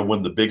level, you got to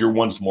win the bigger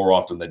ones more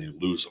often than you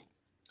lose them.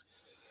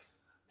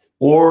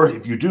 Or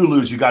if you do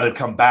lose, you got to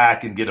come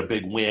back and get a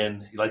big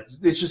win. Like,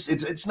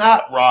 it's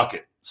not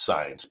rocket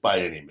science by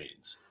any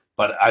means.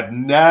 But I've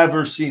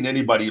never seen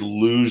anybody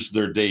lose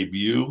their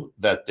debut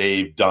that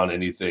they've done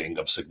anything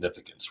of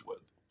significance with.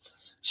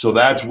 So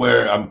that's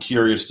where I'm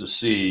curious to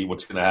see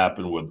what's going to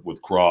happen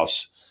with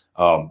Kross.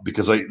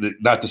 Because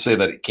not to say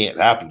that it can't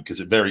happen, because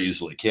it very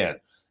easily can.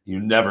 You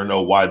never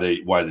know why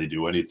they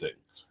do anything.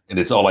 And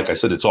it's all, like I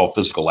said, it's all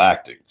physical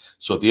acting.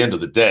 So at the end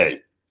of the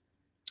day,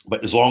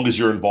 but as long as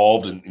you're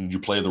involved and you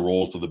play the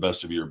roles to the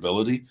best of your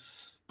ability,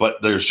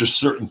 but there's just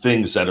certain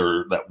things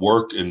that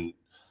work and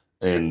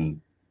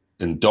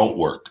don't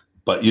work.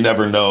 But you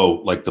never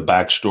know, like, the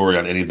backstory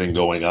on anything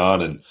going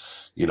on. And,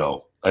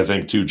 I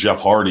think too,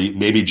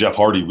 maybe Jeff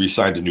Hardy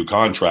re-signed a new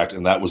contract,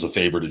 and that was a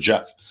favor to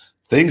Jeff.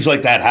 Things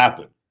like that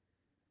happen.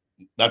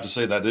 Not to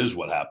say that is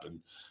what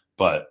happened,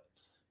 but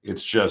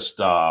it's just,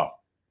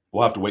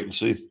 we'll have to wait and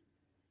see.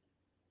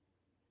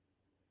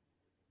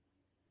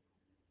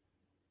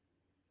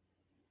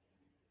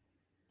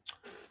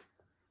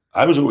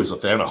 I was always a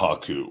fan of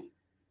Haku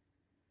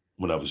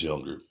when I was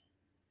younger.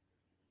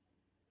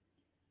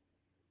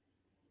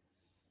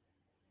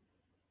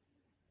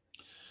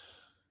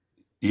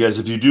 You guys,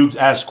 if you do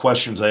ask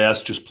questions, I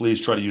ask just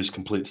please try to use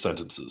complete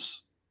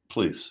sentences.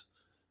 Please.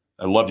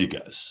 I love you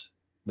guys.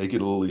 Make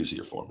it a little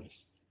easier for me.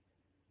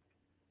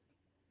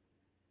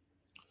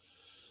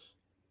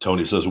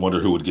 Tony says, I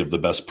wonder who would give the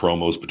best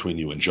promos between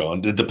you and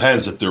John. It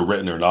depends if they're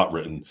written or not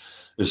written.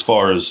 As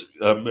far as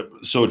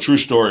so a true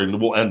story,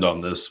 and we'll end on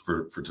this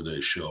for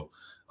today's show.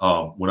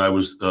 When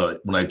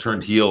I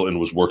turned heel and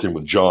was working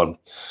with John,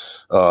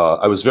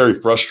 I was very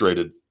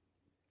frustrated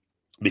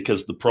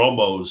because the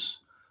promos,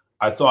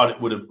 I thought it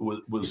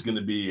was going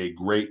to be a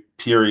great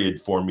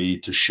period for me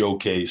to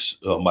showcase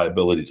my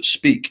ability to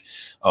speak,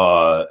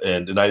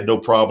 and I had no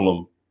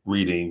problem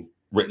reading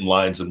written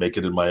lines and make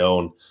it in my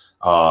own.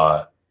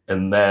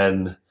 And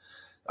then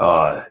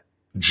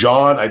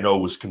John, I know,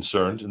 was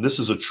concerned, and this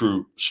is a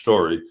true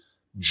story.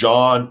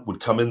 John would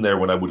come in there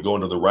when I would go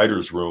into the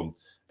writer's room,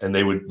 and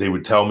they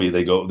would tell me,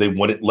 they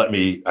wouldn't let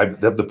me. I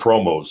have the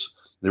promos.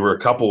 There were a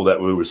couple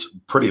that was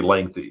pretty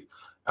lengthy.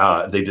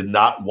 They did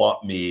not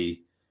want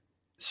me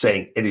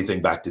saying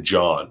anything back to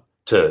John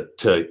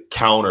to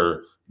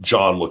counter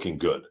John looking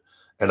good.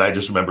 And I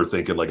just remember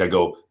thinking, like, I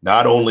go,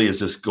 not only is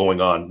this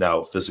going on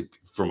now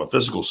from a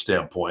physical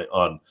standpoint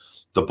on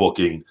the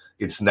booking,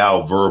 it's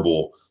now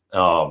verbal.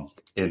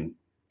 And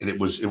it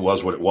was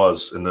what it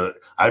was. And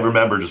I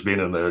remember just being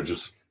in there,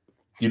 just,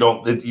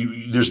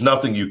 there's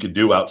nothing you could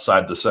do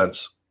outside the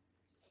sense.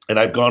 And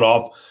I've gone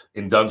off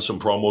and done some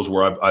promos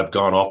where I've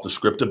gone off the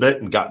script a bit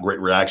and got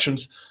great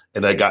reactions.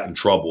 And I got in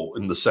trouble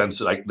in the sense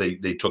that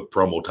they took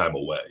promo time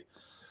away.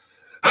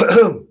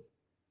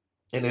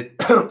 And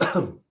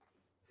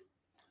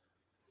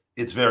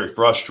it's very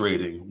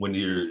frustrating when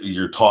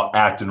you're taught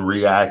act and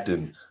react,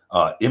 and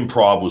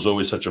improv was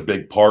always such a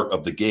big part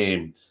of the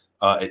game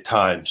at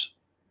times.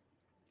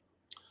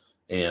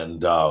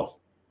 And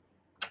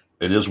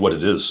it is what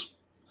it is.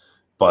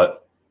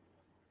 But,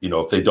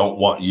 if they don't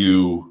want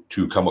you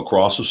to come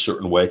across a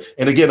certain way,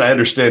 and again, I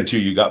understand too,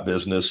 you got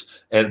business,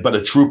 but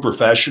a true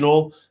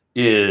professional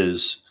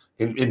is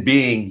in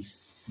being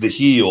the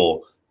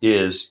heel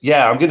is,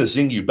 yeah, I'm going to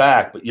zing you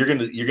back, but you're going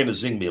to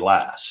zing me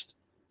last,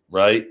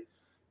 right?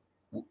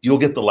 You'll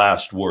get the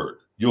last word.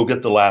 You'll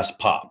get the last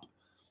pop.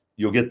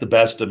 You'll get the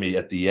best of me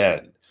at the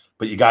end,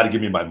 but you got to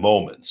give me my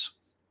moments.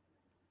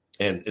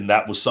 And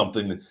that was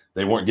something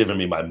they weren't giving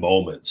me my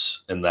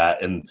moments, and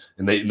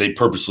they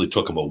purposely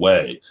took them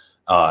away.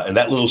 And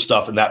that little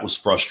stuff, and that was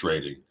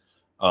frustrating in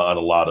a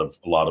lot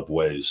of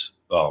ways.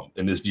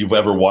 And if you've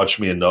ever watched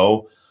me and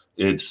know,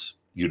 it's,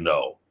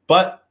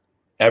 but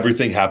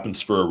everything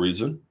happens for a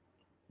reason.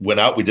 Went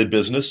out, we did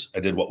business. I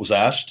did what was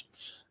asked.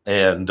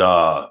 And,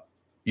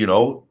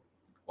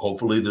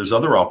 hopefully there's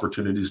other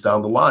opportunities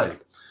down the line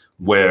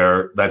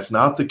where that's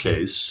not the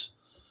case.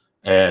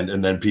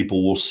 And then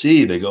people will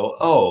see, they go,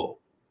 oh,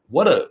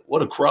 what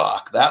a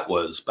crock that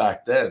was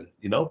back then,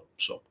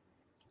 so.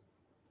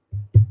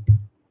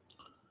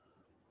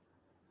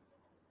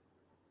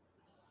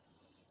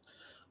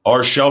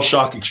 Our Shell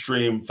Shock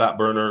Extreme Fat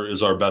Burner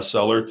is our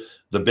bestseller.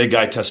 The Big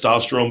Guy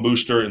Testosterone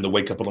Booster and the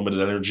Wake Up Unlimited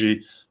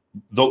Energy.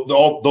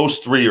 Those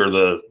three are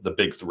the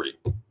big three.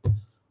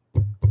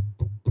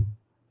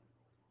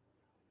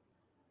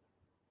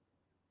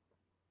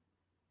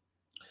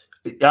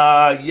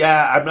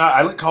 Yeah, I'm not.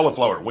 I like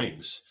cauliflower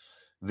wings.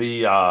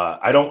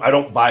 I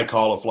don't buy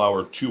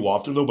cauliflower too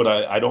often though, but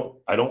I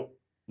don't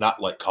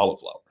not like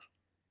cauliflower.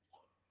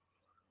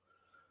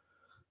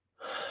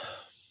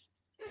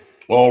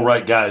 All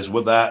right, guys,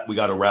 with that, we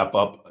got to wrap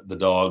up. The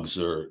dogs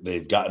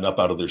they've gotten up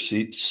out of their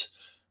seats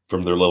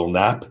from their little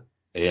nap,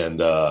 and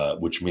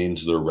which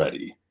means they're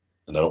ready.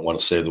 And I don't want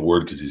to say the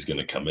word because he's going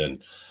to come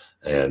in,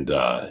 and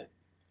the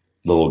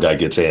little guy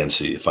gets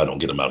antsy if I don't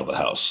get him out of the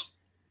house.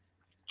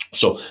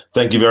 So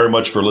thank you very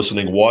much for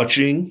listening,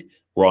 watching.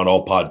 We're on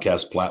all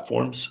podcast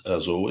platforms,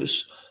 as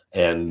always.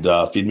 And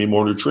Feed Me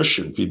More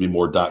Nutrition,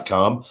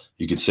 feedmemore.com.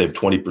 You can save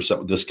 20%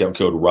 with discount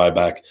code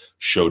Ryback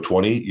Show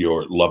 20.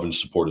 Your love and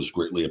support is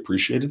greatly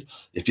appreciated.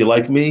 If you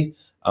like me,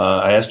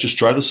 I ask just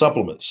try the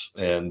supplements.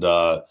 And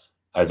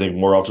I think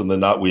more often than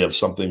not, we have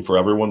something for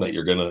everyone that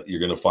you're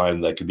gonna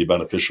find that could be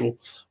beneficial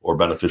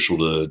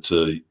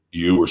to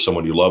you or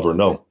someone you love or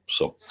know.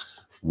 So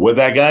With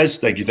that, guys,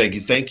 thank you, thank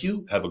you, thank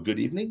you. Have a good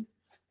evening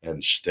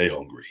and stay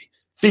hungry.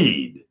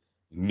 Feed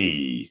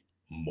me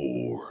more.